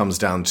this comes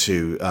down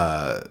to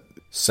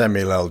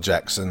Samuel L.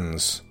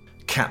 Jackson's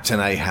Captain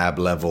Ahab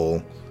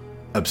level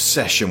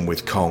obsession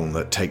with Kong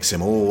that takes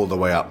him all the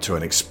way up to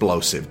an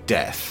explosive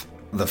death.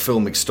 The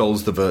film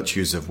extols the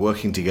virtues of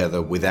working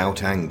together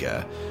without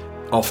anger.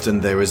 Often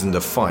there isn't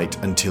a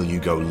fight until you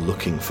go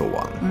looking for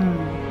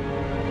one.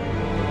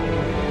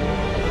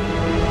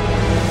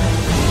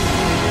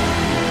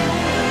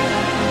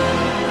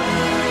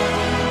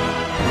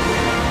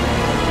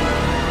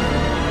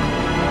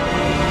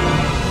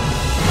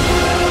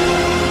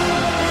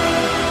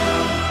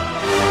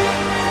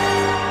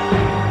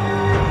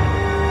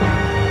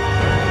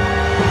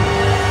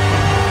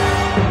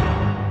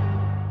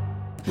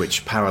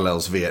 Which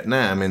parallels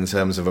Vietnam in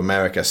terms of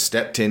America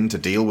stepped in to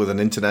deal with an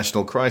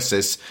international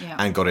crisis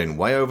and got in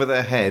way over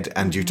their head,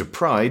 and due to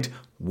pride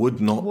would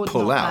not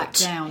pull out. Back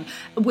down,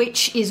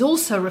 which is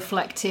also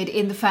reflected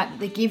in the fact that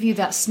they give you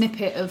that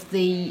snippet of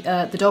the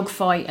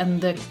dogfight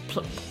and the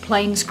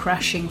planes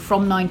crashing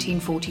from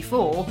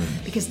 1944,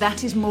 because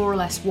that is more or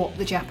less what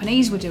the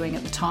Japanese were doing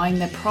at the time.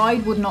 Their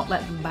pride would not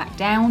let them back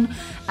down,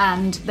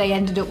 and they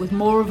ended up with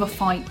more of a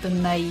fight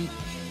than they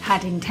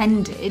had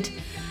intended.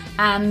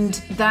 And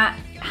that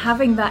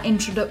having that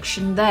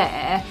introduction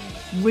there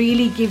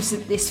really gives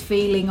it this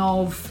feeling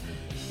of,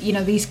 you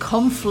know, these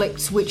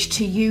conflicts which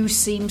to you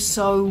seem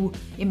so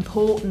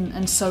important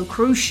and so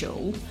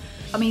crucial.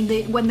 I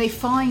mean, when they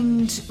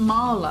find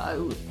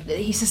Marlowe,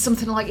 he says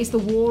something like, "Is the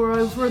war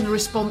over?" And the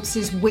response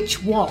is,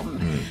 "Which one?"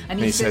 And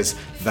he says,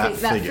 that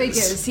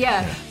figures.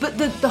 Yeah. But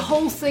the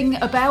whole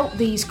thing about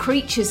these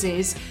creatures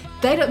is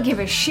they don't give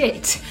a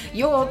shit.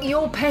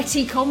 Your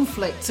petty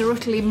conflicts are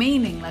utterly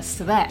meaningless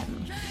to them.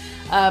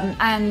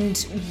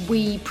 And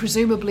we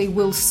presumably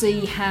will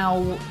see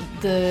how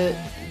the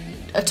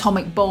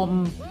atomic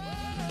bomb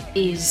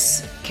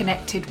is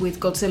connected with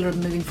Godzilla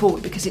moving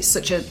forward, because it's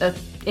such a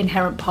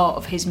inherent part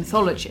of his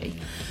mythology.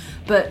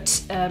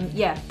 But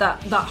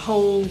that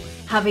whole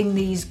having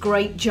these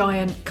great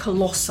giant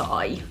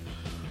colossi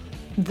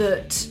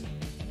that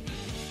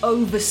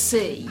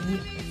oversee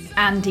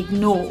and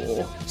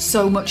ignore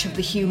so much of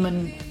the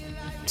human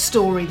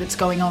story that's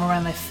going on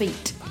around their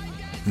feet.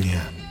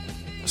 Yeah.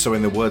 So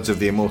in the words of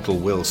the immortal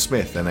Will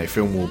Smith, in a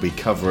film we'll be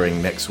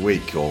covering next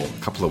week or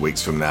a couple of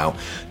weeks from now,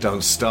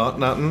 don't start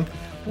nuttin',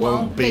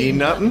 won't be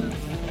nuttin'.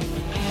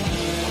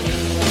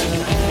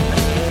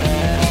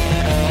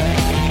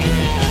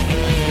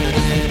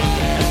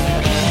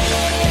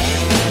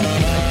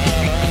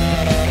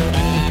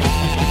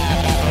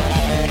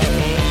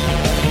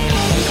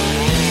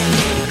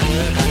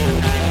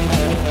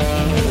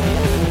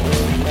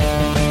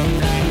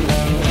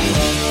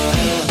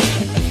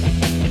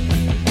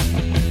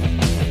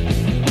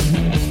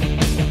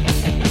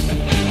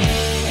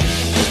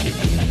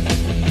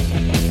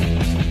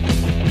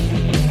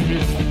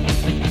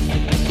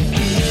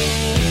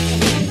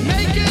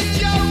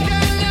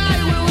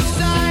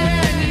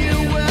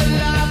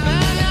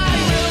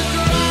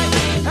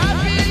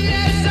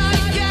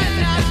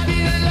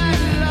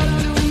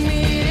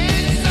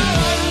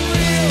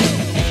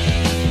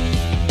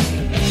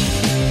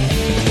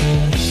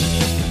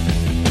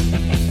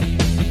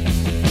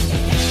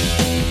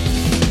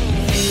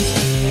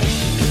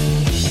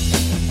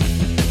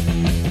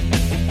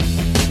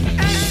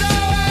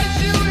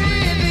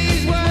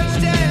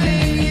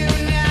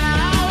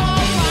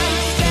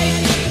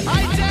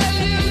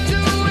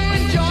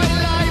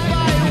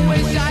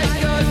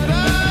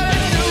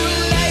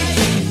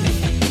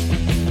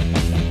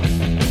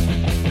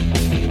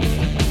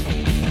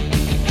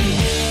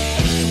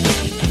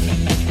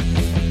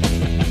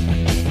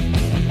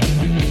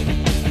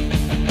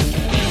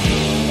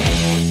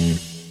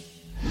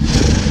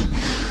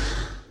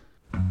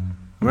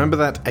 Remember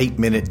that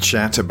 8-minute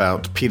chat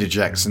about Peter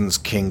Jackson's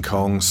King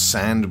Kong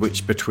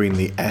sandwiched between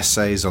the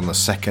essays on the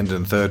second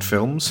and third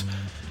films?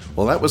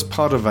 Well, that was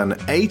part of an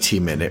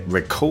 80-minute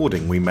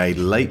recording we made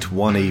late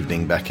one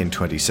evening back in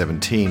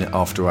 2017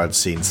 after I'd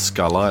seen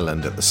Skull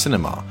Island at the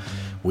cinema.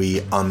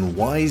 We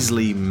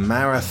unwisely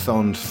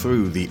marathoned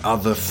through the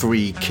other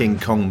 3 King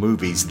Kong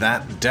movies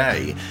that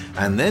day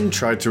and then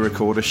tried to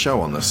record a show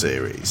on the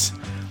series.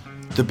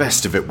 The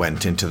best of it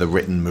went into the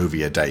written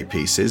movie a day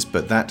pieces,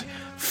 but that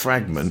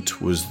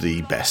fragment was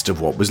the best of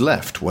what was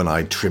left when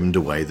I trimmed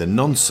away the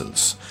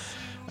nonsense.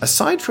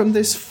 Aside from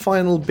this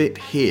final bit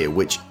here,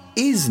 which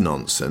is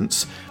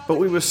nonsense, but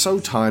we were so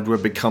tired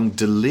we'd become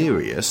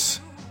delirious,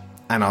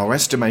 and our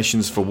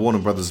estimations for Warner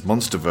Brothers'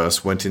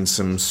 Monsterverse went in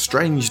some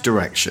strange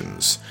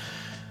directions.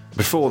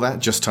 Before that,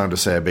 just time to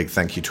say a big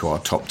thank you to our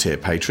top tier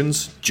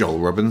patrons: Joel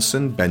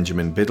Robinson,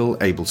 Benjamin Biddle,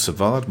 Abel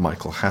Savard,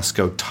 Michael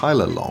Haskell,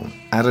 Tyler Long,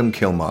 Adam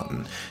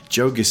Kilmartin,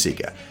 Joe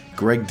Gisiga,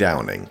 Greg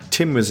Downing,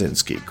 Tim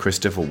Rosinski,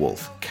 Christopher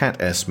Wolfe, Kat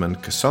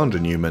Essman, Cassandra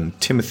Newman,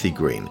 Timothy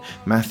Green,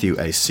 Matthew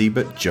A.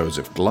 Siebert,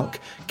 Joseph Gluck,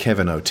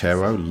 Kevin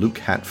Otero, Luke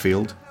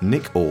Hatfield,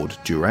 Nick Ord,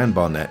 Duran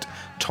Barnett,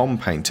 Tom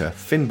Painter,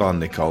 Finbar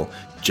Nicole,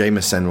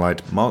 Jameis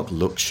Enright, Mark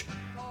Luksch,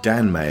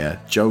 Dan Mayer,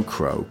 Joe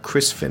Crow,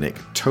 Chris Finnick,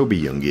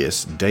 Toby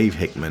Jungius, Dave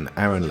Hickman,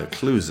 Aaron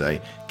Lecluse,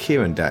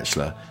 Kieran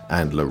Datchler,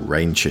 and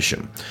Lorraine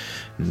Chisholm.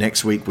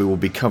 Next week we will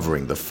be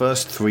covering the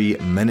first 3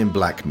 Men in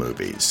Black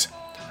movies.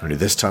 Only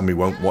this time we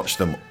won't watch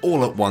them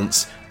all at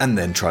once and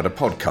then try to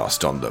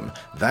podcast on them.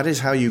 That is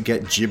how you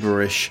get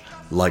gibberish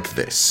like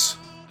this.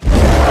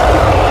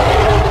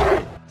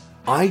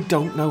 I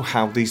don't know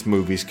how these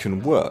movies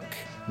can work.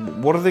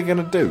 What are they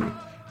going to do?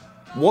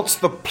 What's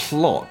the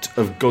plot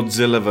of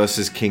Godzilla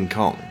vs. King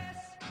Kong?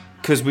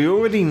 Because we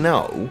already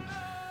know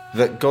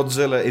that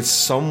Godzilla is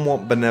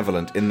somewhat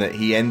benevolent in that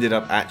he ended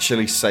up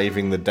actually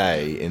saving the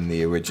day in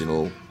the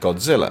original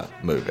Godzilla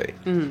movie.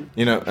 Mm-hmm.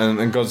 You know,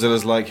 and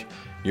Godzilla's like,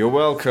 "You're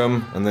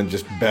welcome," and then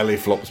just belly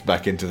flops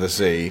back into the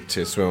sea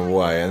to swim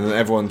away, and then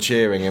everyone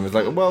cheering him is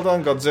like, "Well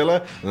done,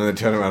 Godzilla," and then they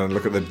turn around and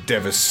look at the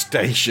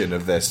devastation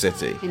of their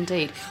city.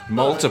 Indeed.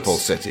 Multiple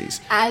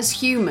cities. As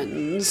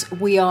humans,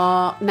 we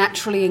are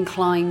naturally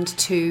inclined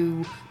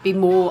to be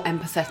more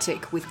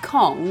empathetic with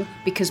Kong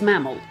because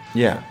mammal.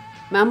 Yeah.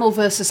 Mammal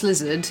versus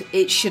lizard,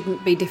 it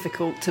shouldn't be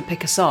difficult to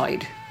pick a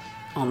side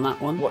on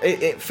that one. Well,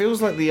 it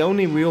feels like the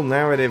only real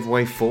narrative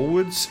way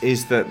forwards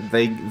is that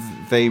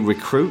they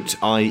recruit,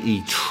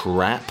 i.e.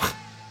 trap,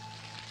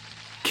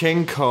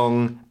 King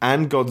Kong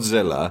and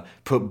Godzilla,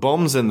 put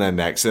bombs in their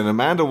necks, and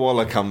Amanda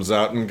Waller comes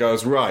out and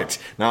goes, "Right,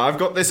 now I've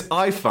got this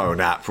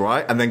iPhone app,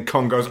 right?" And then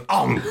Kong goes,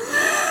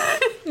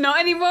 Not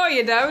anymore,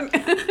 you don't.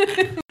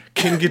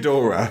 King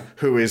Ghidorah,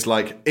 who is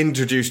like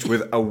introduced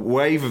with a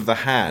wave of the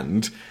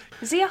hand.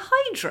 Is he a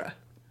Hydra?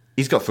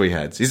 He's got 3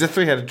 heads. He's a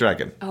 3-headed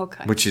dragon.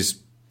 Okay. Which is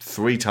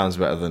 3 times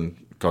better than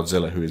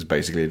Godzilla, who is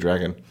basically a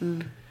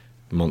dragon.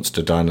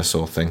 Monster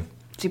dinosaur thing.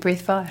 Does he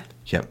breathe fire?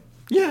 Yep.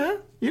 Yeah,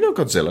 you know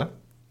Godzilla.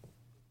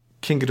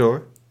 King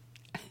Ghidorah.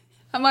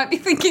 I might be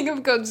thinking of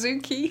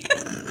Godzuki.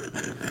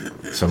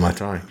 So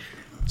might I.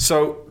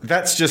 So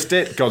that's just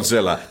it,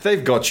 Godzilla.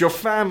 They've got your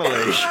family.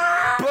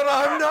 But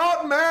I'm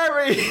not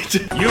married.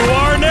 You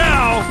are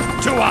now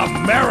to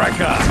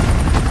America.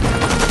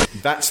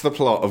 That's the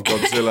plot of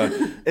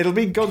Godzilla. It'll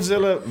be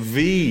Godzilla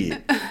v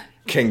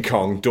King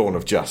Kong, Dawn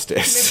of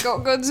Justice. They've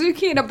got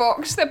Godzuki in a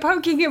box. They're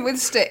poking him with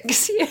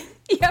sticks. You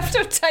have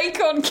to take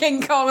on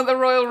King Kong at the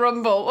Royal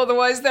Rumble,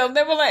 otherwise they'll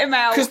never let him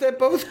out. Because they're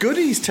both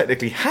goodies,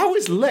 technically. How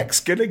is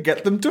Lex going to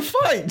get them to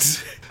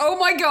fight? Oh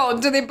my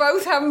god, do they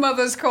both have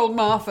mothers called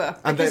Martha?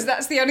 And Because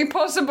that's the only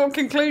possible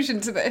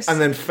conclusion to this. And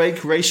then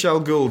fake Ra's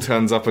al Ghul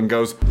turns up and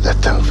goes,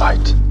 "Let them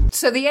fight."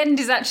 So the end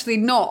is actually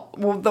not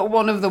that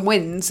one of them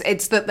wins,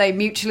 it's that they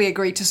mutually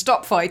agree to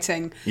stop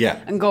fighting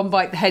and go and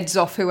bite the heads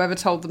off whoever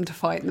told them to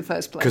fight in the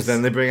first place. Because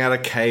then they bring out a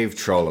cave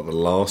troll at the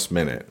last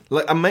minute.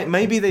 Like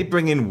maybe they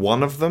bring in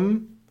one of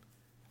them,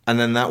 and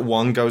then that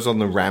one goes on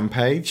the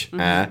rampage.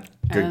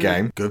 Good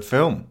game. Good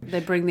film. They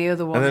bring the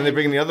other one And then they in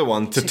bring the other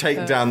one to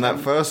take down that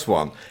first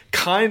one.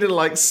 Kind of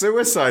like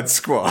Suicide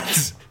Squad.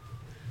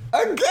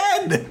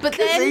 Again! But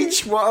then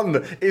each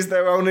one is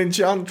their own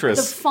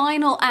enchantress. The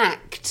final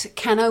act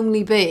can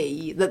only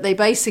be that they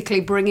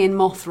basically bring in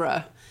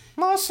Mothra.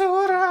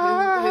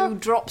 Who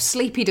drops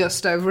sleepy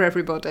dust over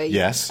everybody.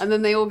 Yes. And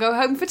then they all go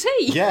home for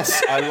tea.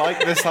 Yes, I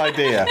like this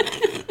idea.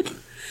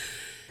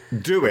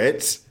 Do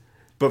it,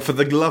 but for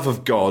the love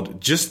of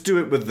God, just do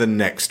it with the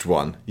next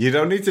one. You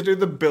don't need to do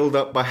the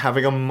build-up by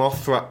having a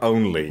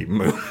Mothra-only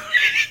movie.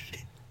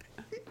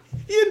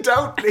 You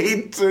don't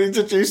need to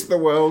introduce the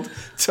world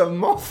to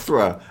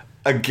Mothra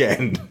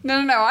again. No,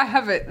 I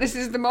have it. This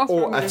is the Mothra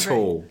movie. Or at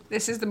all.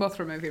 This is the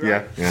Mothra movie,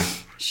 right? Yeah.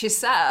 She's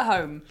sat at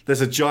home.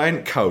 There's a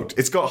giant coat.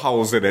 It's got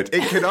holes in it.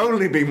 It can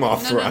only be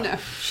Mothra. No.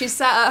 She's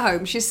sat at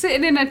home. She's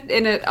sitting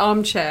in an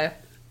armchair,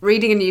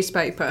 reading a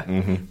newspaper.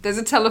 Mm-hmm. There's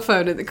a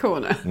telephone in the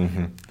corner.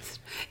 Mm-hmm.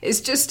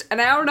 It's just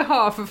an hour and a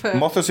half of her...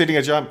 Mothra's reading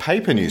a giant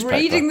paper newspaper.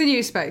 Reading the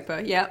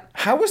newspaper, yeah.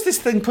 How was this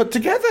thing put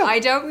together? I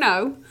don't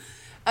know.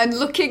 And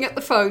looking at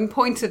the phone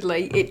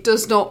pointedly, it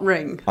does not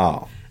ring.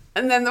 Oh.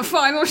 And then the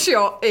final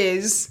shot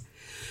is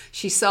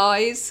she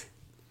sighs,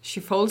 she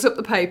folds up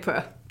the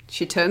paper,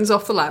 she turns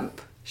off the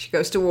lamp, she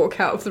goes to walk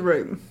out of the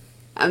room,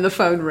 and the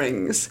phone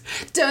rings.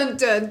 Dun,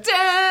 dun,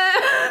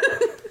 dun!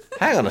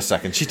 Hang on a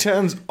second. She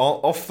turns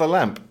off the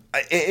lamp.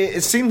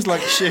 It seems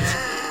like she'd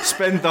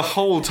spend the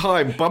whole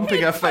time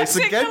bumping her face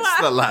against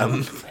the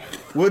lamp.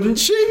 Wouldn't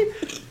she?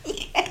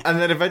 Yeah.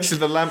 And then eventually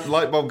the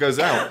light bulb goes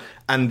out.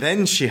 And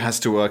then she has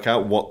to work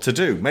out what to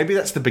do. Maybe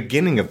that's the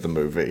beginning of the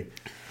movie.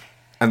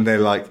 And they're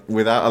like,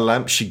 without a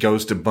lamp, she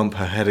goes to bump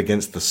her head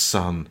against the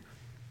sun.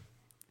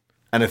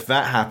 And if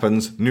that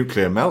happens,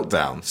 nuclear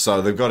meltdown.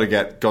 So they've got to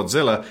get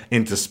Godzilla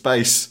into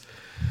space.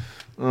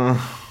 I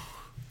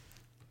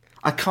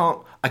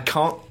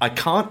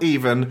can't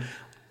even...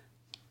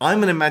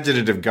 I'm an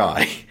imaginative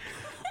guy.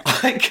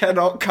 I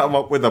cannot come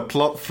up with a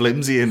plot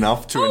flimsy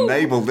enough to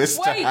enable this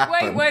to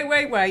happen.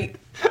 Wait.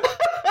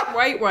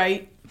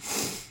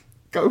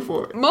 Go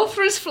for it.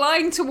 Mothra's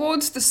flying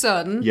towards the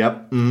sun.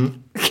 Yep.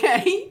 Mm.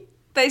 Okay.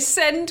 They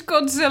send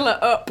Godzilla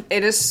up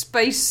in a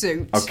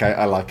spacesuit. Okay,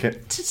 I like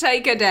it. To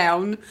take her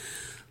down.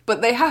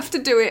 But they have to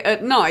do it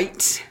at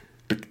night.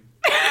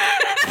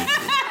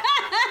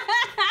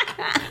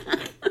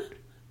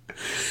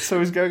 So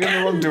he's going in the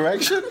wrong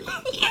direction?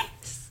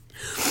 Yes.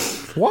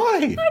 Why? I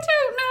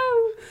don't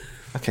know.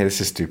 Okay,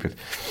 this is stupid.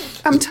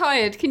 I'm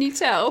tired, can you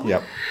tell?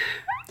 Yep.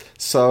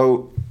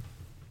 So,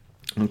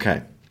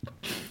 okay.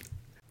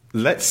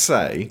 Let's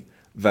say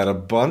that a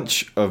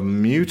bunch of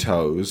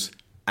Mutos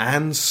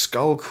and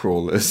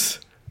Skullcrawlers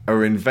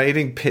are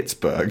invading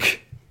Pittsburgh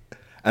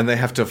and they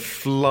have to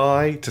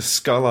fly to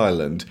Skull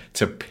Island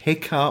to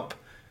pick up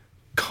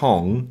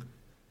Kong,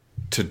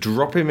 to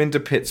drop him into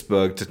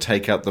Pittsburgh to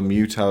take out the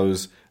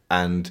Mutos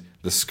and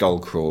the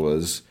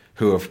Skullcrawlers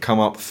who have come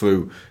up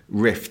through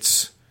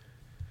rifts,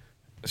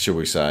 shall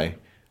we say.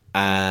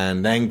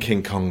 And then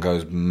King Kong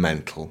goes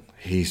mental.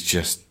 He's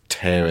just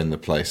tearing the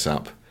place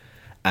up.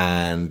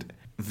 And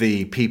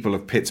the people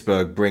of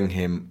Pittsburgh bring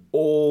him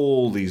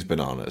all these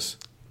bananas.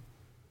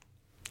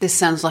 This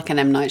sounds like an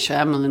M. Night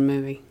Shyamalan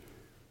movie.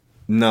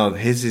 No,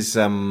 his is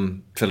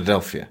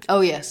Philadelphia.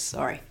 Oh, yes,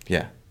 sorry.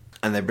 Yeah.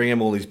 And they bring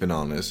him all these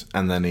bananas,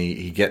 and then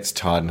he gets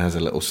tired and has a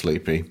little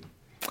sleepy.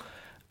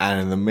 And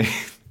in the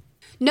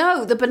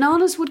No, the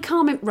bananas would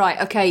calm him.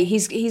 Right, okay,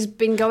 he's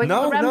been going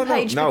on a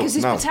rampage because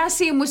his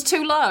potassium was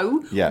too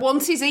low. Yeah.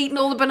 Once he's eaten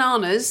all the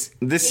bananas,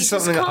 this he is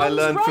something just I calms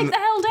learned right from the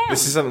hell down.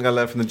 This is something I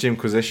learned from the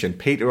Gymquisition.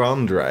 Peter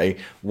Andre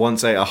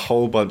once ate a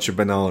whole bunch of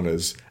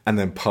bananas and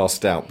then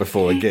passed out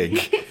before a gig.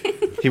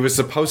 He was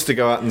supposed to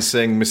go out and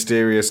sing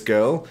Mysterious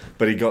Girl,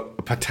 but he got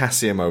a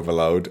potassium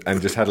overload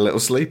and just had a little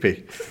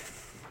sleepy.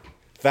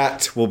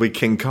 That will be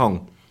King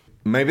Kong.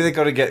 Maybe they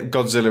got to get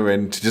Godzilla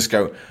in to just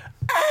go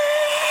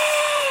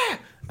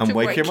and to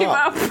wake him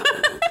up.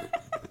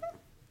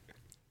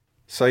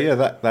 So yeah,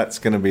 that's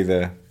going to be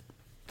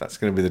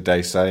the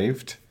day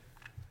saved.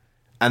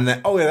 And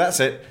then that's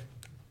it.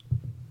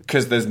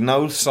 Because there's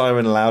no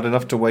siren loud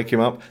enough to wake him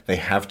up. They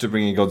have to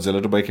bring in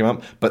Godzilla to wake him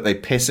up, but they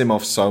piss him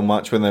off so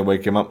much when they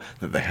wake him up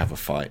that they have a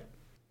fight.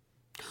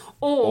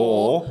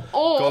 Or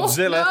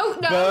Godzilla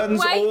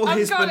burns all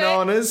his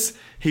bananas.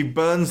 He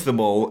burns them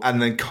all,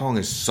 and then Kong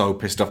is so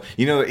pissed off.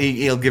 You know,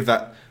 he'll give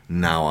that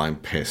 "now I'm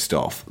pissed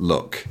off"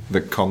 look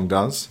that Kong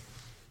does.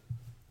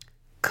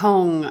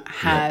 Kong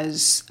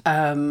has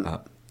a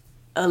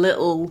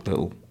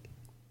little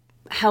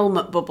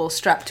helmet bubble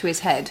strapped to his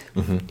head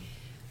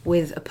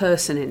with a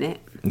person in it.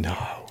 No.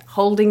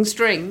 Holding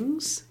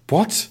strings.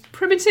 What?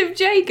 Primitive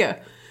Jaeger.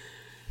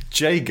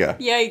 Jaeger?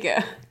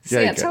 Jaeger.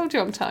 See, I told you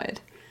I'm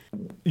tired.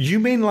 You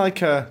mean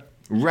like a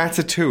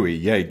Ratatouille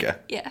Jaeger?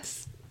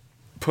 Yes.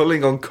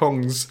 Pulling on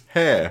Kong's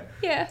hair?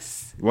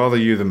 Yes. Rather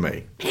you than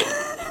me. I'd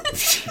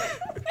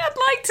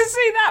like to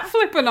see that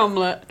flippin'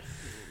 omelette.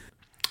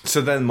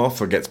 So then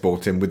Mothra gets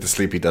brought in with the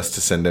sleepy dust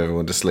to send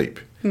everyone to sleep.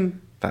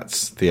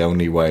 That's the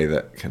only way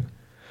that can...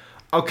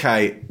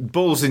 Okay,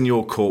 ball's in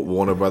your court,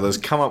 Warner Brothers.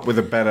 Come up with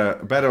a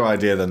better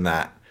idea than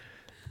that.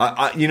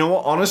 You know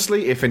what?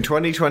 Honestly, if in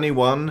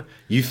 2021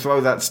 you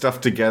throw that stuff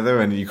together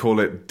and you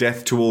call it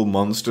Death to All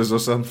Monsters or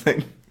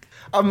something,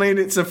 I mean,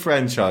 it's a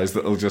franchise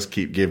that'll just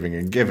keep giving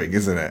and giving,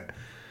 isn't it?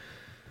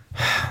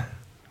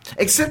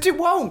 Except it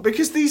won't,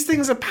 because these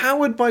things are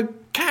powered by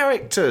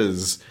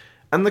characters,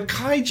 and the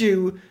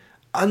kaiju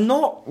are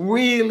not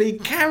really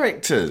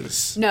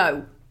characters.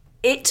 No.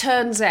 It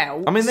turns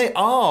out... I mean, they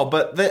are,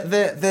 but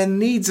their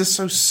needs are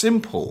so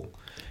simple.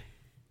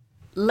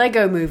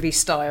 Lego movie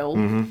style,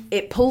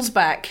 it pulls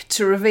back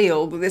to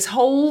reveal that this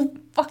whole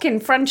fucking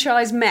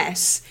franchise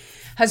mess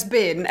has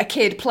been a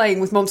kid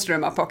playing with Monster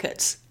in my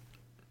pockets.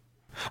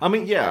 I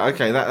mean, yeah,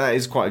 okay, that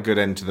is quite a good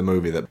end to the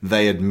movie, that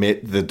they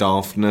admit the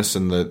daftness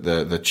and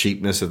the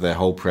cheapness of their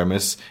whole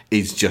premise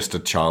is just a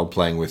child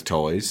playing with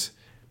toys.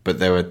 But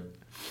there are...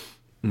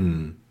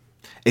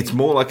 It's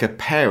more like a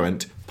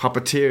parent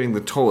puppeteering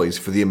the toys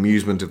for the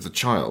amusement of the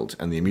child,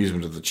 and the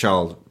amusement of the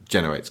child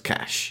generates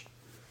cash.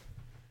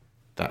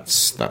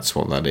 That's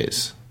what that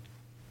is.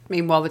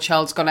 Meanwhile, the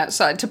child's gone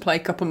outside to play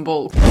cup and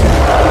ball.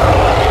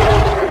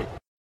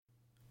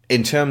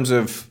 In terms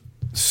of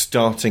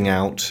starting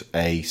out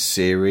a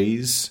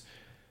series,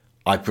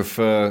 I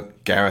prefer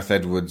Gareth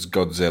Edwards'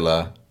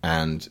 Godzilla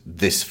and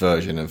this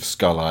version of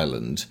Skull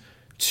Island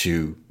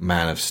to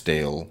Man of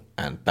Steel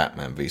and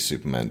Batman v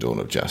Superman: Dawn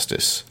of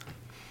Justice.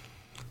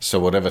 So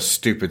whatever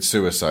stupid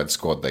Suicide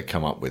Squad they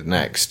come up with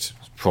next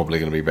is probably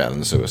going to be better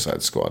than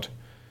Suicide Squad.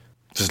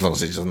 Just as long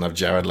as it doesn't have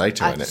Jared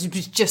Leto in it. I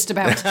was just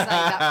about to say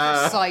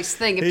that precise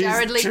thing. If He's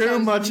Jared Leto's too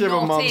much of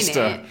a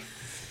monster. in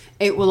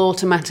it will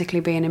automatically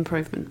be an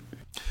improvement.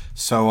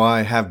 So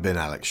I have been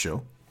Alex Shaw.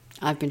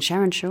 I've been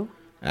Sharon Shaw.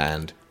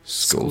 And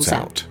School's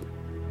Out.